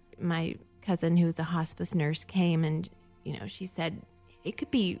state. My cousin, who's a hospice nurse, came, and she said it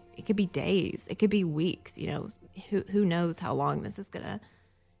could be days, it could be weeks. Who knows how long this is gonna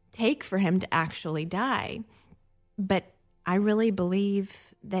take for him to actually die. But I really believe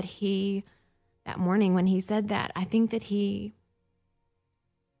that he that morning when he said that, I think that he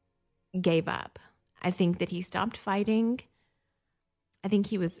gave up. I think that he stopped fighting. I think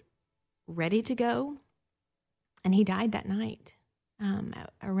he was ready to go. And he died that night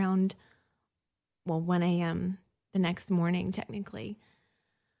around, 1 a.m. the next morning, technically.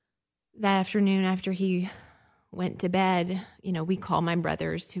 That afternoon, after he went to bed, we called my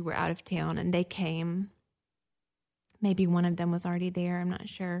brothers who were out of town, and they came. Maybe one of them was already there, I'm not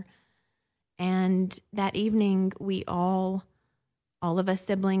sure. And that evening, we all of us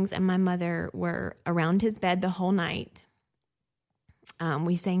siblings and my mother were around his bed the whole night.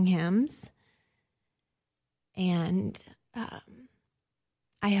 We sang hymns, and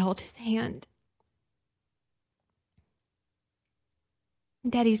I held his hand.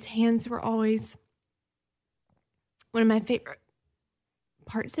 Daddy's hands were always one of my favorite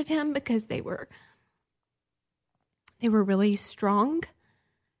parts of him because they were really strong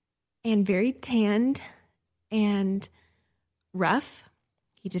and very tanned and rough.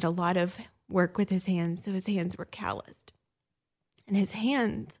 He did a lot of work with his hands, so his hands were calloused. And his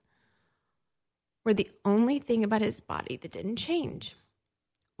hands were the only thing about his body that didn't change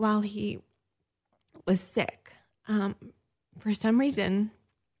while he was sick. For some reason,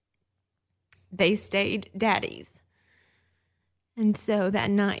 they stayed Daddy's. And so that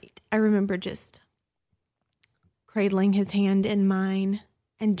night, I remember just cradling his hand in mine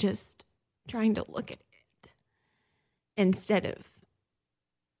and just trying to look at it instead of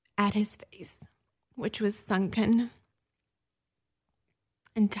at his face, which was sunken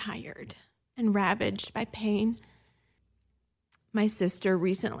and tired and ravaged by pain. My sister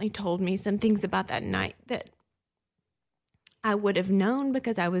recently told me some things about that night that I would have known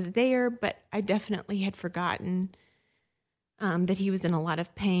because I was there, but I definitely had forgotten that he was in a lot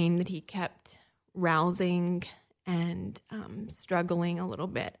of pain, that he kept rousing and struggling a little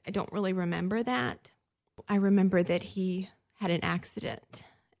bit. I don't really remember that. I remember that he had an accident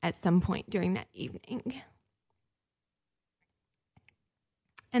at some point during that evening,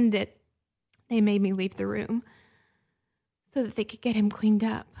 and that they made me leave the room so that they could get him cleaned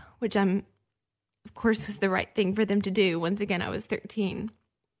up, which of course, was the right thing for them to do. Once again, I was 13,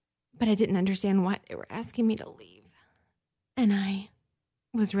 but I didn't understand why they were asking me to leave, and I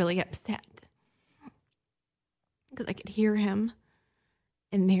was really upset because I could hear him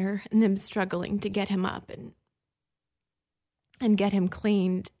in there and them struggling to get him up and get him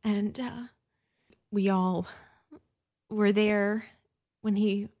cleaned. And we all were there when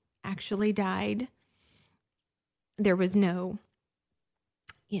he actually died. There was no,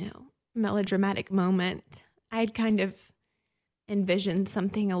 melodramatic moment. I'd kind of envisioned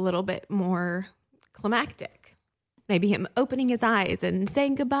something a little bit more climactic. Maybe him opening his eyes and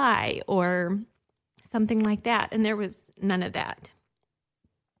saying goodbye or something like that. And there was none of that.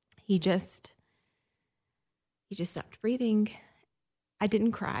 He just stopped breathing. I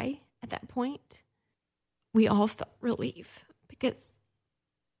didn't cry at that point. We all felt relief because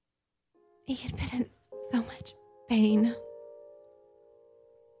he had been in so much pain.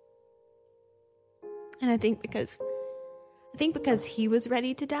 And I think because he was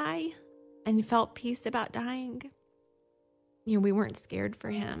ready to die and felt peace about dying, we weren't scared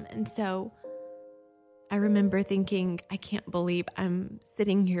for him. And so I remember thinking, I can't believe I'm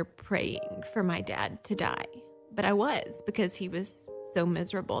sitting here praying for my dad to die. But I was, because he was so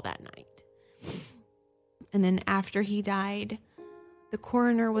miserable that night. And then after he died, the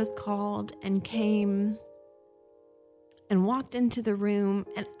coroner was called and came and walked into the room.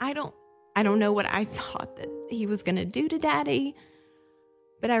 And I don't know what I thought that he was going to do to Daddy,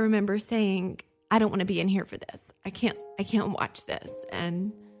 but I remember saying, I don't want to be in here for this. I can't watch this,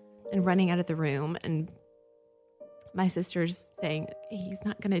 and running out of the room. And my sister's saying, he's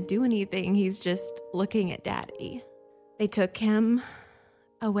not going to do anything. He's just looking at Daddy. They took him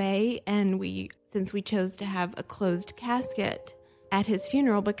away, and since we chose to have a closed casket at his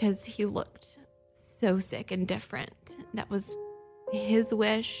funeral because he looked so sick and different. That was his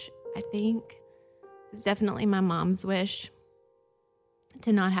wish, I think. It was definitely my mom's wish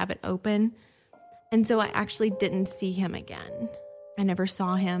to not have it open. And so I actually didn't see him again. I never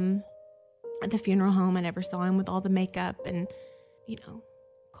saw him at the funeral home. I never saw him with all the makeup and,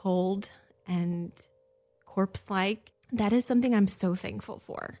 cold and corpse-like. That is something I'm so thankful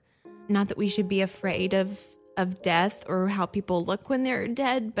for. Not that we should be afraid of death or how people look when they're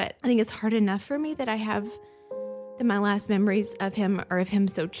dead, but I think it's hard enough for me that my last memories of him are of him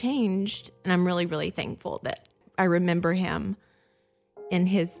so changed. And I'm really, really thankful that I remember him in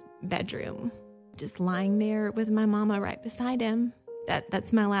his bedroom, just lying there with my mama right beside him.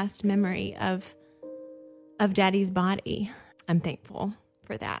 That's my last memory of Daddy's body. I'm thankful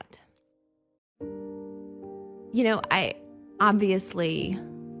for that. I obviously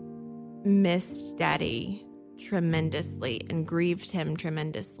missed Daddy tremendously and grieved him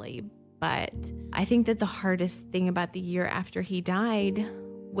tremendously. But I think that the hardest thing about the year after he died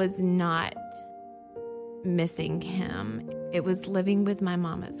was not missing him. It was living with my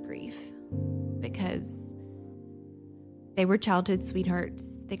mama's grief, because they were childhood sweethearts.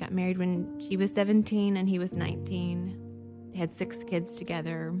 They got married when she was 17 and he was 19. They had 6 kids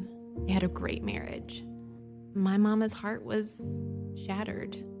together. They had a great marriage. My mama's heart was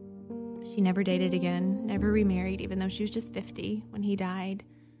shattered. She never dated again, never remarried, even though she was just 50 when he died,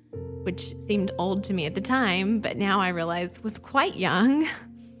 which seemed old to me at the time, but now I realize was quite young.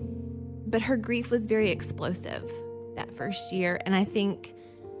 But her grief was very explosive that first year, and I think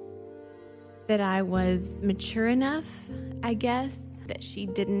that I was mature enough, I guess, that she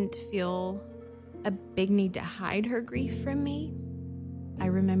didn't feel a big need to hide her grief from me. I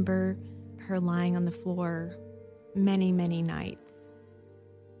remember her lying on the floor many, many nights,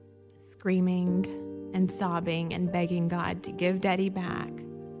 screaming and sobbing and begging God to give Daddy back.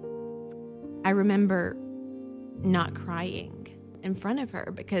 I remember not crying in front of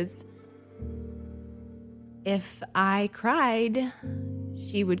her, because if I cried,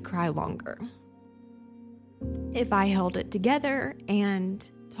 she would cry longer. If I held it together and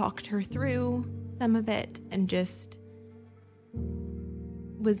talked her through some of it and just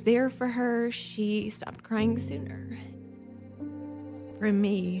was there for her, she stopped crying sooner. For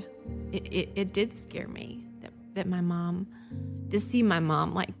me, it did scare me that my mom, to see my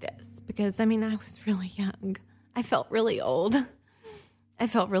mom like this, because I was really young. I felt really old. I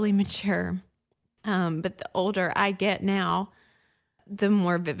felt really mature. But the older I get now, the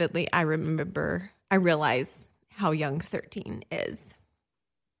more vividly I realize how young 13 is.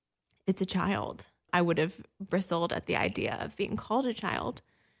 It's a child. I would have bristled at the idea of being called a child,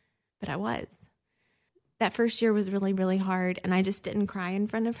 but I was. That first year was really, really hard, and I just didn't cry in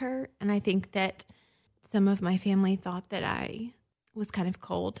front of her. And I think that some of my family thought that I was kind of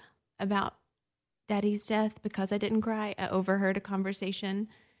cold about Daddy's death because I didn't cry. I overheard a conversation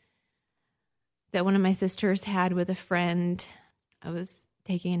that one of my sisters had with a friend. I was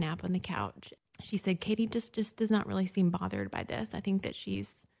taking a nap on the couch. She said, Katie just does not really seem bothered by this. I think that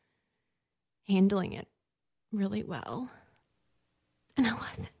she's handling it really well. And I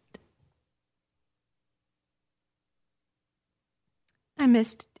wasn't. I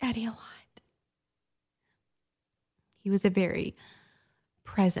missed Daddy a lot. He was a very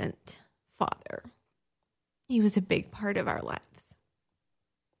present father. He was a big part of our lives.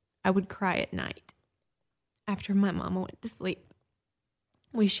 I would cry at night after my mama went to sleep.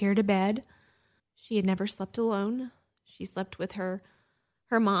 We shared a bed. She had never slept alone. She slept with her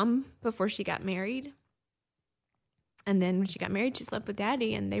mom before she got married. And then when she got married, she slept with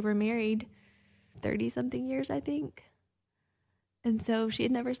Daddy, and they were married 30-something years, I think. And so she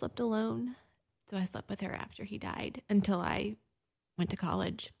had never slept alone. So I slept with her after he died until I went to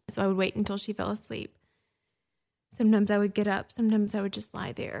college. So I would wait until she fell asleep. Sometimes I would get up. Sometimes I would just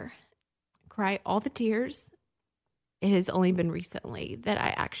lie there, cry all the tears. It has only been recently that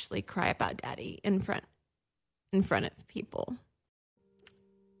I actually cry about Daddy in front of people.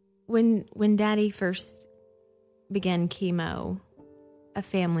 When Daddy first began chemo, a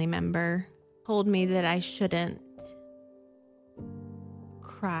family member told me that I shouldn't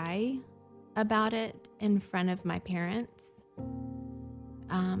cry about it in front of my parents,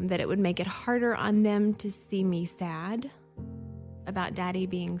 that it would make it harder on them to see me sad about Daddy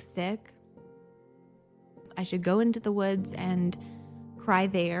being sick. I should go into the woods and cry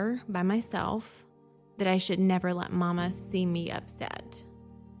there by myself, that I should never let Mama see me upset,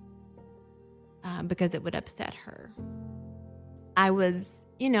 because it would upset her. I was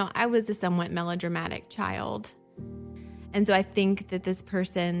a somewhat melodramatic child. And so I think that this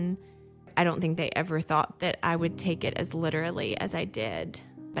person, I don't think they ever thought that I would take it as literally as I did,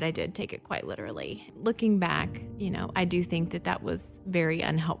 but I did take it quite literally. Looking back, I do think that that was very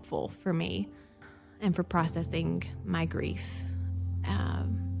unhelpful for me and for processing my grief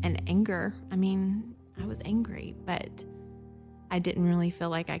and anger. I was angry, but I didn't really feel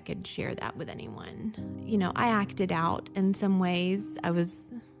like I could share that with anyone. I acted out in some ways. I was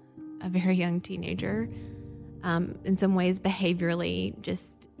a very young teenager. In some ways, behaviorally,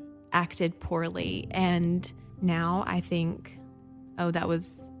 just acted poorly. And now I think,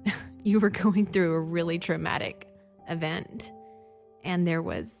 you were going through a really traumatic event, and there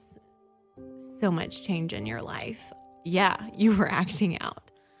was so much change in your life. Yeah, you were acting out.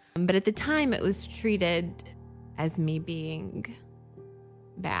 But at the time, it was treated as me being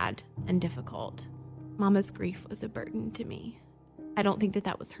bad and difficult. Mama's grief was a burden to me. I don't think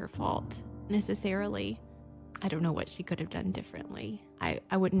that was her fault necessarily. I don't know what she could have done differently.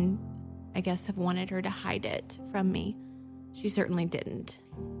 I wouldn't, I guess, have wanted her to hide it from me. She certainly didn't.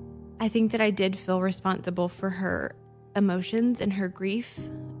 I think that I did feel responsible for her emotions and her grief.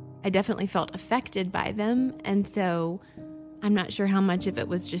 I definitely felt affected by them, and so I'm not sure how much of it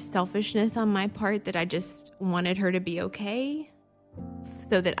was just selfishness on my part, that I just wanted her to be okay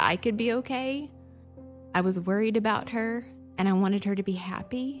so that I could be okay. I was worried about her, and I wanted her to be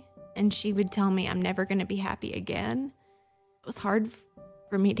happy, and she would tell me I'm never going to be happy again. It was hard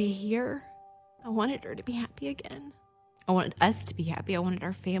for me to hear. I wanted her to be happy again. I wanted us to be happy. I wanted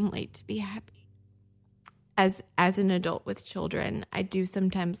our family to be happy. As an adult with children, I do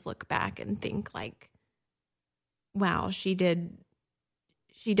sometimes look back and think like, wow, she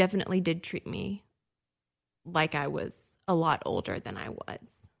definitely did treat me like I was a lot older than I was,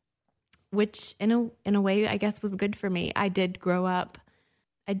 which in a way, I guess, was good for me. I did grow up.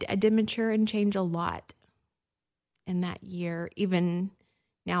 I did mature and change a lot in that year. Even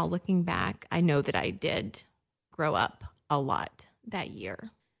now, looking back, I know that I did grow up a lot that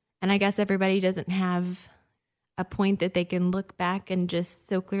year. And I guess everybody doesn't have a point that they can look back and just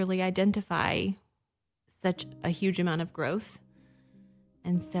so clearly identify such a huge amount of growth.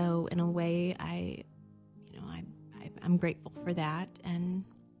 And so in a way, I'm grateful for that. And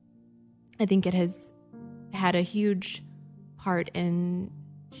I think it has had a huge part in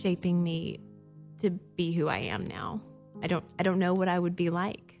shaping me to be who I am now. I don't know what I would be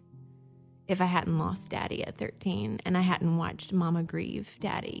like if I hadn't lost Daddy at 13 and I hadn't watched Mama grieve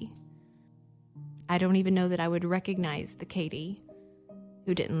Daddy. I don't even know that I would recognize the Katie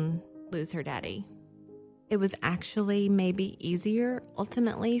who didn't lose her daddy. It was actually maybe easier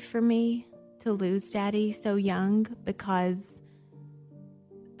ultimately for me to lose Daddy so young, because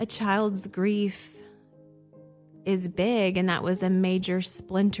a child's grief is big, and that was a major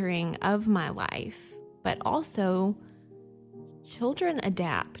splintering of my life. But also, children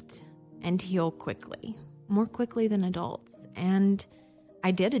adapt and heal quickly, more quickly than adults. And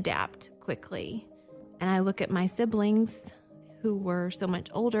I did adapt quickly. And I look at my siblings who were so much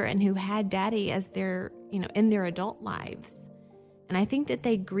older and who had Daddy as their, in their adult lives. And I think that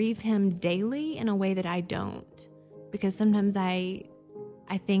they grieve him daily in a way that I don't, because sometimes I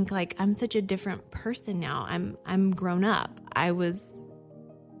think like I'm such a different person now. I'm grown up. I was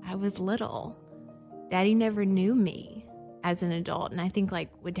little. Daddy never knew me as an adult, and I think like,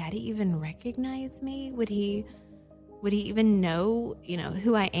 would Daddy even recognize me? Would he even know,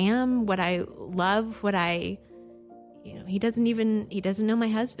 who I am, what I love, what I, he doesn't know my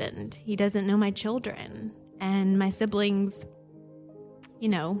husband. He doesn't know my children. And my siblings,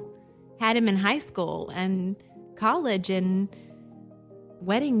 had him in high school and college and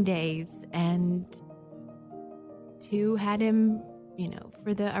wedding days, and two had him,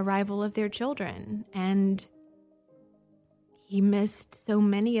 for the arrival of their children. And he missed so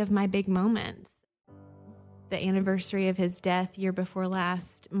many of my big moments. The anniversary of his death, year before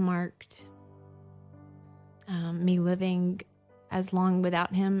last, marked me living as long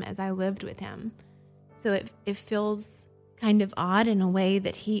without him as I lived with him. So it feels kind of odd in a way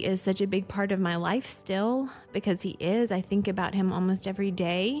that he is such a big part of my life still, because he is. I think about him almost every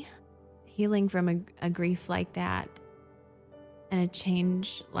day. Healing from a grief like that and a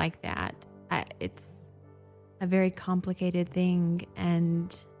change like that, it's a very complicated thing,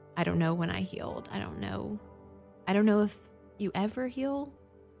 and I don't know when I healed. I don't know if you ever heal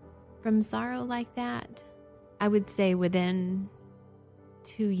from sorrow like that. I would say within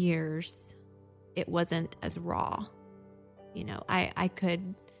 2 years, it wasn't as raw. I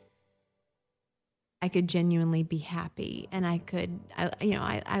could genuinely be happy, and I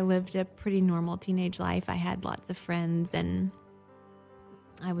lived a pretty normal teenage life. I had lots of friends, and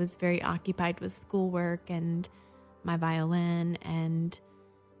I was very occupied with schoolwork and my violin, and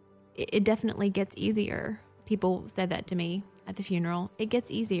it definitely gets easier. People said that to me at the funeral. It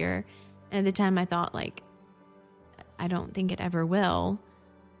gets easier. And at the time I thought, like, I don't think it ever will.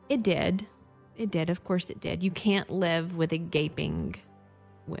 It did. It did. Of course it did. You can't live with a gaping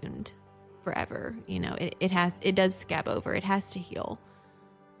wound forever. It does scab over. It has to heal.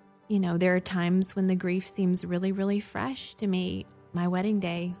 There are times when the grief seems really, really fresh to me. My wedding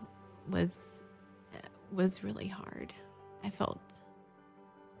day was really hard. I felt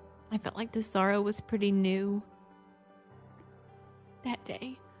like the sorrow was pretty new that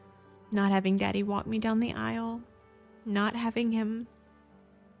day. Not having Daddy walk me down the aisle, not having him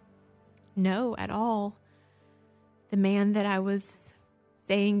know at all the man that I was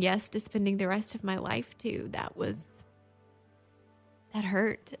saying yes to spending the rest of my life to, that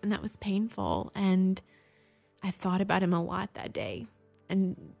hurt, and that was painful. And I thought about him a lot that day,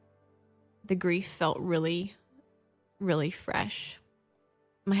 and the grief felt really really fresh.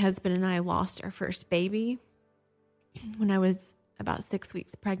 My husband and I lost our first baby when I was about 6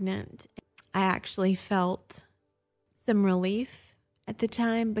 weeks pregnant. I actually felt some relief at the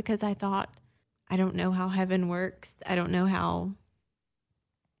time because I thought, I don't know how heaven works. I don't know how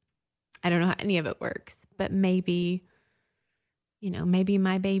any of it works, but maybe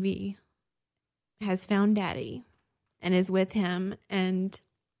my baby has found daddy and is with him, and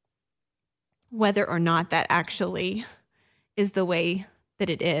whether or not that actually is the way that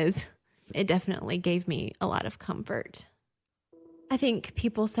it is, it definitely gave me a lot of comfort. I think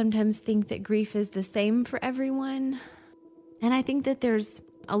people sometimes think that grief is the same for everyone, and I think that there's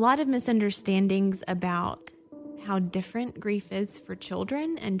a lot of misunderstandings about how different grief is for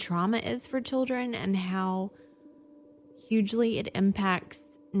children and trauma is for children, and how hugely it impacts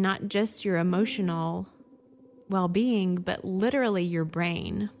not just your emotional well-being, but literally your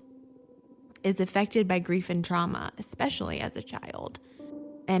brain is affected by grief and trauma, especially as a child.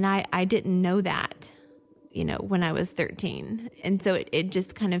 And I didn't know that, when I was 13. And so it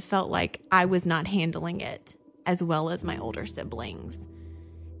just kind of felt like I was not handling it as well as my older siblings.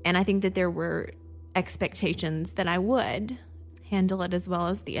 And I think that there were expectations that I would handle it as well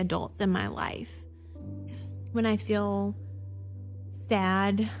as the adults in my life. When I feel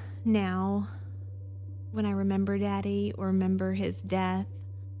sad now, when I remember Daddy or remember his death,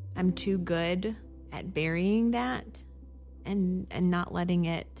 I'm too good at burying that and not letting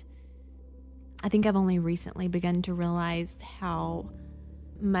it. I think I've only recently begun to realize how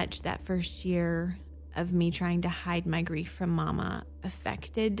much that first year of me trying to hide my grief from Mama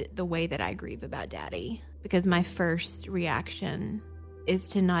affected the way that I grieve about Daddy. Because my first reaction is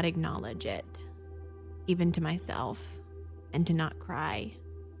to not acknowledge it, even to myself, and to not cry.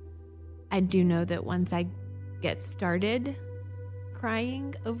 I do know that once I get started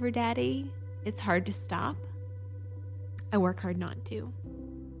crying over Daddy, it's hard to stop. I work hard not to,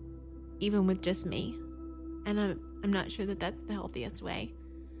 even with just me. And I'm not sure that that's the healthiest way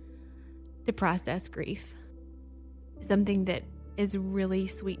to process grief. Something that is really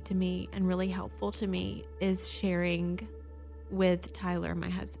sweet to me and really helpful to me is sharing with Tyler, my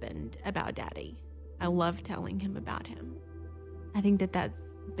husband, about Daddy. I love telling him about him. I think that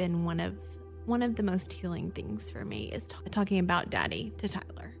that's been one of the most healing things for me is talking about Daddy to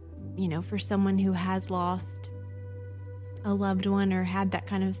Tyler. For someone who has lost a loved one or had that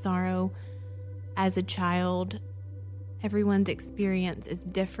kind of sorrow as a child, everyone's experience is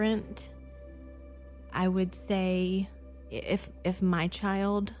different. I would say if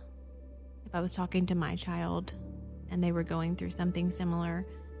I was talking to my child and they were going through something similar,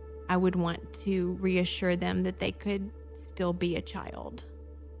 I would want to reassure them that they could still be a child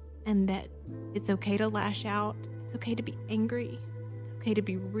and that it's okay to lash out. It's okay to be angry. It's okay to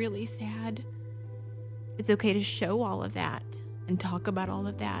be really sad. It's okay to show all of that and talk about all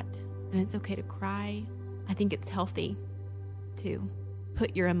of that. And it's okay to cry. I think it's healthy to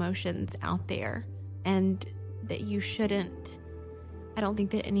put your emotions out there, and that you shouldn't, I don't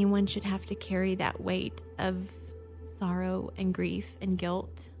think that anyone should have to carry that weight of sorrow and grief and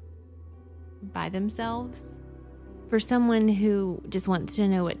guilt by themselves. For someone who just wants to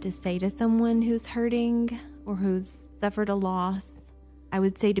know what to say to someone who's hurting or who's suffered a loss, I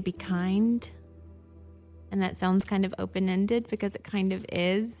would say to be kind. And that sounds kind of open-ended because it kind of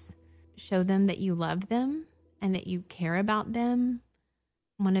is. Show them that you love them and that you care about them.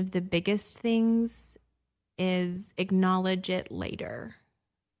 One of the biggest things is acknowledge it later,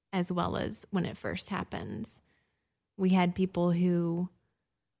 as well as when it first happens. We had people who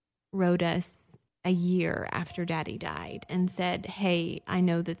wrote us a year after Daddy died and said, "Hey, I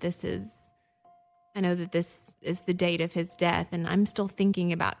know that this is the date of his death, and I'm still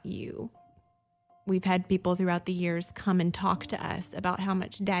thinking about you." We've had people throughout the years come and talk to us about how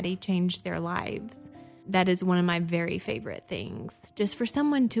much Daddy changed their lives. That is one of my very favorite things. Just for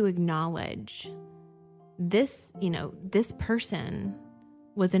someone to acknowledge this person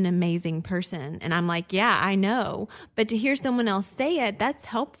was an amazing person. And I'm like, yeah, I know. But to hear someone else say it, that's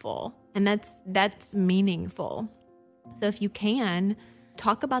helpful. And that's meaningful. So if you can,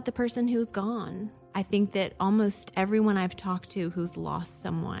 talk about the person who's gone. I think that almost everyone I've talked to who's lost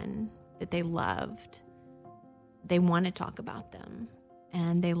someone that they loved, they want to talk about them.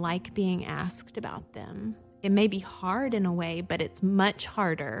 And they like being asked about them. It may be hard in a way, but it's much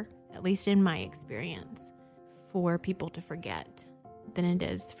harder, at least in my experience, for people to forget than it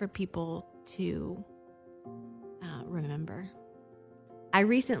is for people to remember. I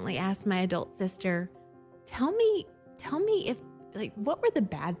recently asked my adult sister, tell me if, what were the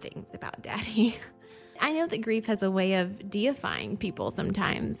bad things about Daddy? I know that grief has a way of deifying people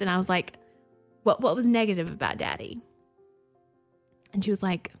sometimes. And I was like, what was negative about Daddy? And she was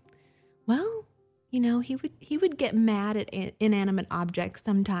like, well, you know, he would get mad at inanimate objects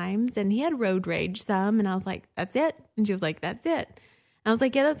sometimes, and he had road rage some. And I was like, that's it? And she was like, that's it. And I was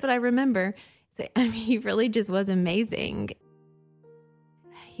like, yeah, that's what I remember. So, I mean, he really just was amazing.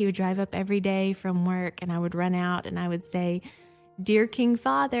 He would drive up every day from work, and I would run out and I would say, Dear King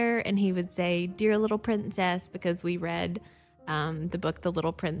Father, and he would say, Dear Little Princess, because we read the book The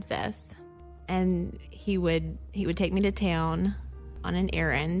Little Princess. And he would take me to town on an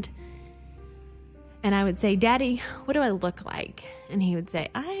errand. And I would say, Daddy, what do I look like? And he would say,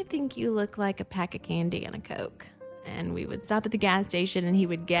 I think you look like a pack of candy and a Coke. And we would stop at the gas station, and he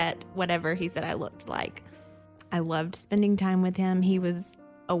would get whatever he said I looked like. I loved spending time with him. He was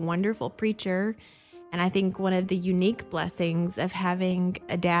a wonderful preacher. And I think one of the unique blessings of having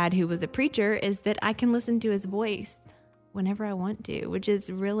a dad who was a preacher is that I can listen to his voice whenever I want to, which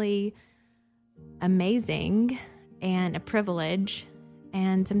is really amazing and a privilege.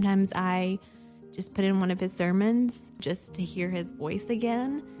 And sometimes I just put in one of his sermons just to hear his voice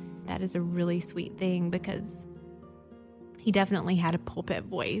again. That is a really sweet thing, because he definitely had a pulpit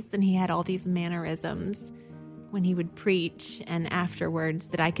voice, and he had all these mannerisms when he would preach and afterwards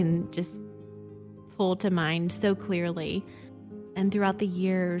that I can just pull to mind so clearly. And throughout the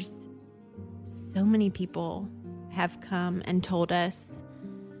years, so many people have come and told us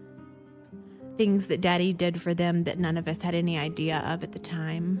things that Daddy did for them that none of us had any idea of at the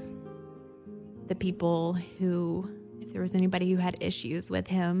time. The people who, if there was anybody who had issues with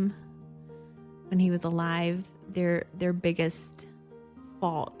him when he was alive, their biggest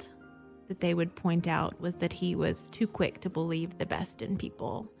fault that they would point out was that he was too quick to believe the best in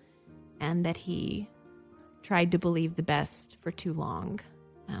people, and that he tried to believe the best for too long,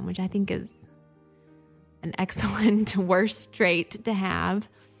 which I think is an excellent worst trait to have.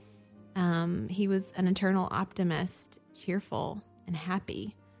 He was an eternal optimist, cheerful and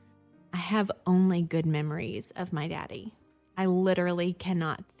happy. I have only good memories of my daddy. I literally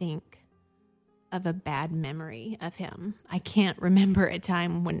cannot think of a bad memory of him. I can't remember a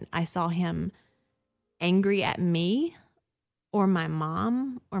time when I saw him angry at me or my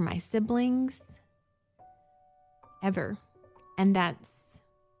mom or my siblings, ever. And that's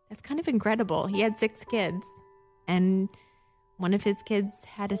kind of incredible. He had 6 kids, and one of his kids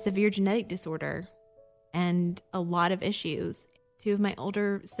had a severe genetic disorder and a lot of issues. 2 of my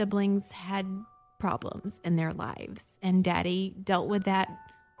older siblings had problems in their lives, and Daddy dealt with that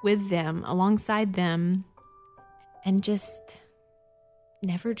with them, alongside them, and just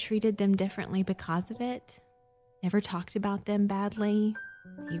never treated them differently because of it. Never talked about them badly.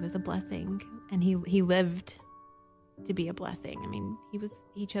 He was a blessing, and he lived to be a blessing. I mean,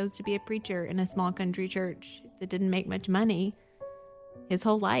 he chose to be a preacher in a small country church that didn't make much money his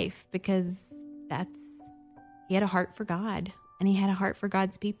whole life, because he had a heart for God, and he had a heart for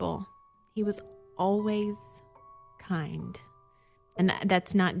God's people. He was always kind. And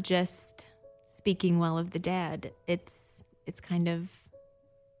that's not just speaking well of the dead. It's kind of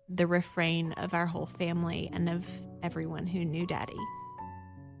the refrain of our whole family and of everyone who knew Daddy.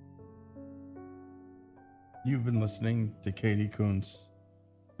 You've been listening to Katie Kuntz.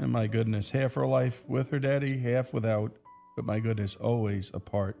 And my goodness, half her life with her daddy, half without. But my goodness, always a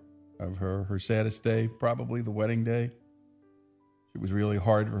part of her. Her saddest day, probably the wedding day. It was really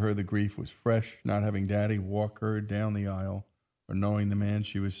hard for her. The grief was fresh, not having Daddy walk her down the aisle or knowing the man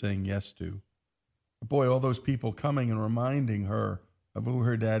she was saying yes to. But boy, all those people coming and reminding her of who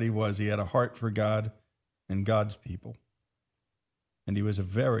her daddy was. He had a heart for God and God's people. And he was a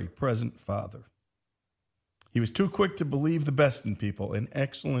very present father. He was too quick to believe the best in people, an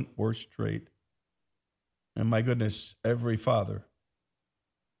excellent worst trait. And my goodness, every father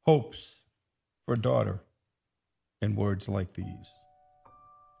hopes for a daughter in words like these.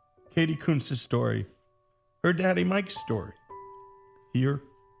 Katie Kuntz's story, her daddy Mike's story, here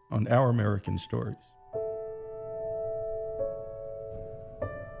on Our American Stories.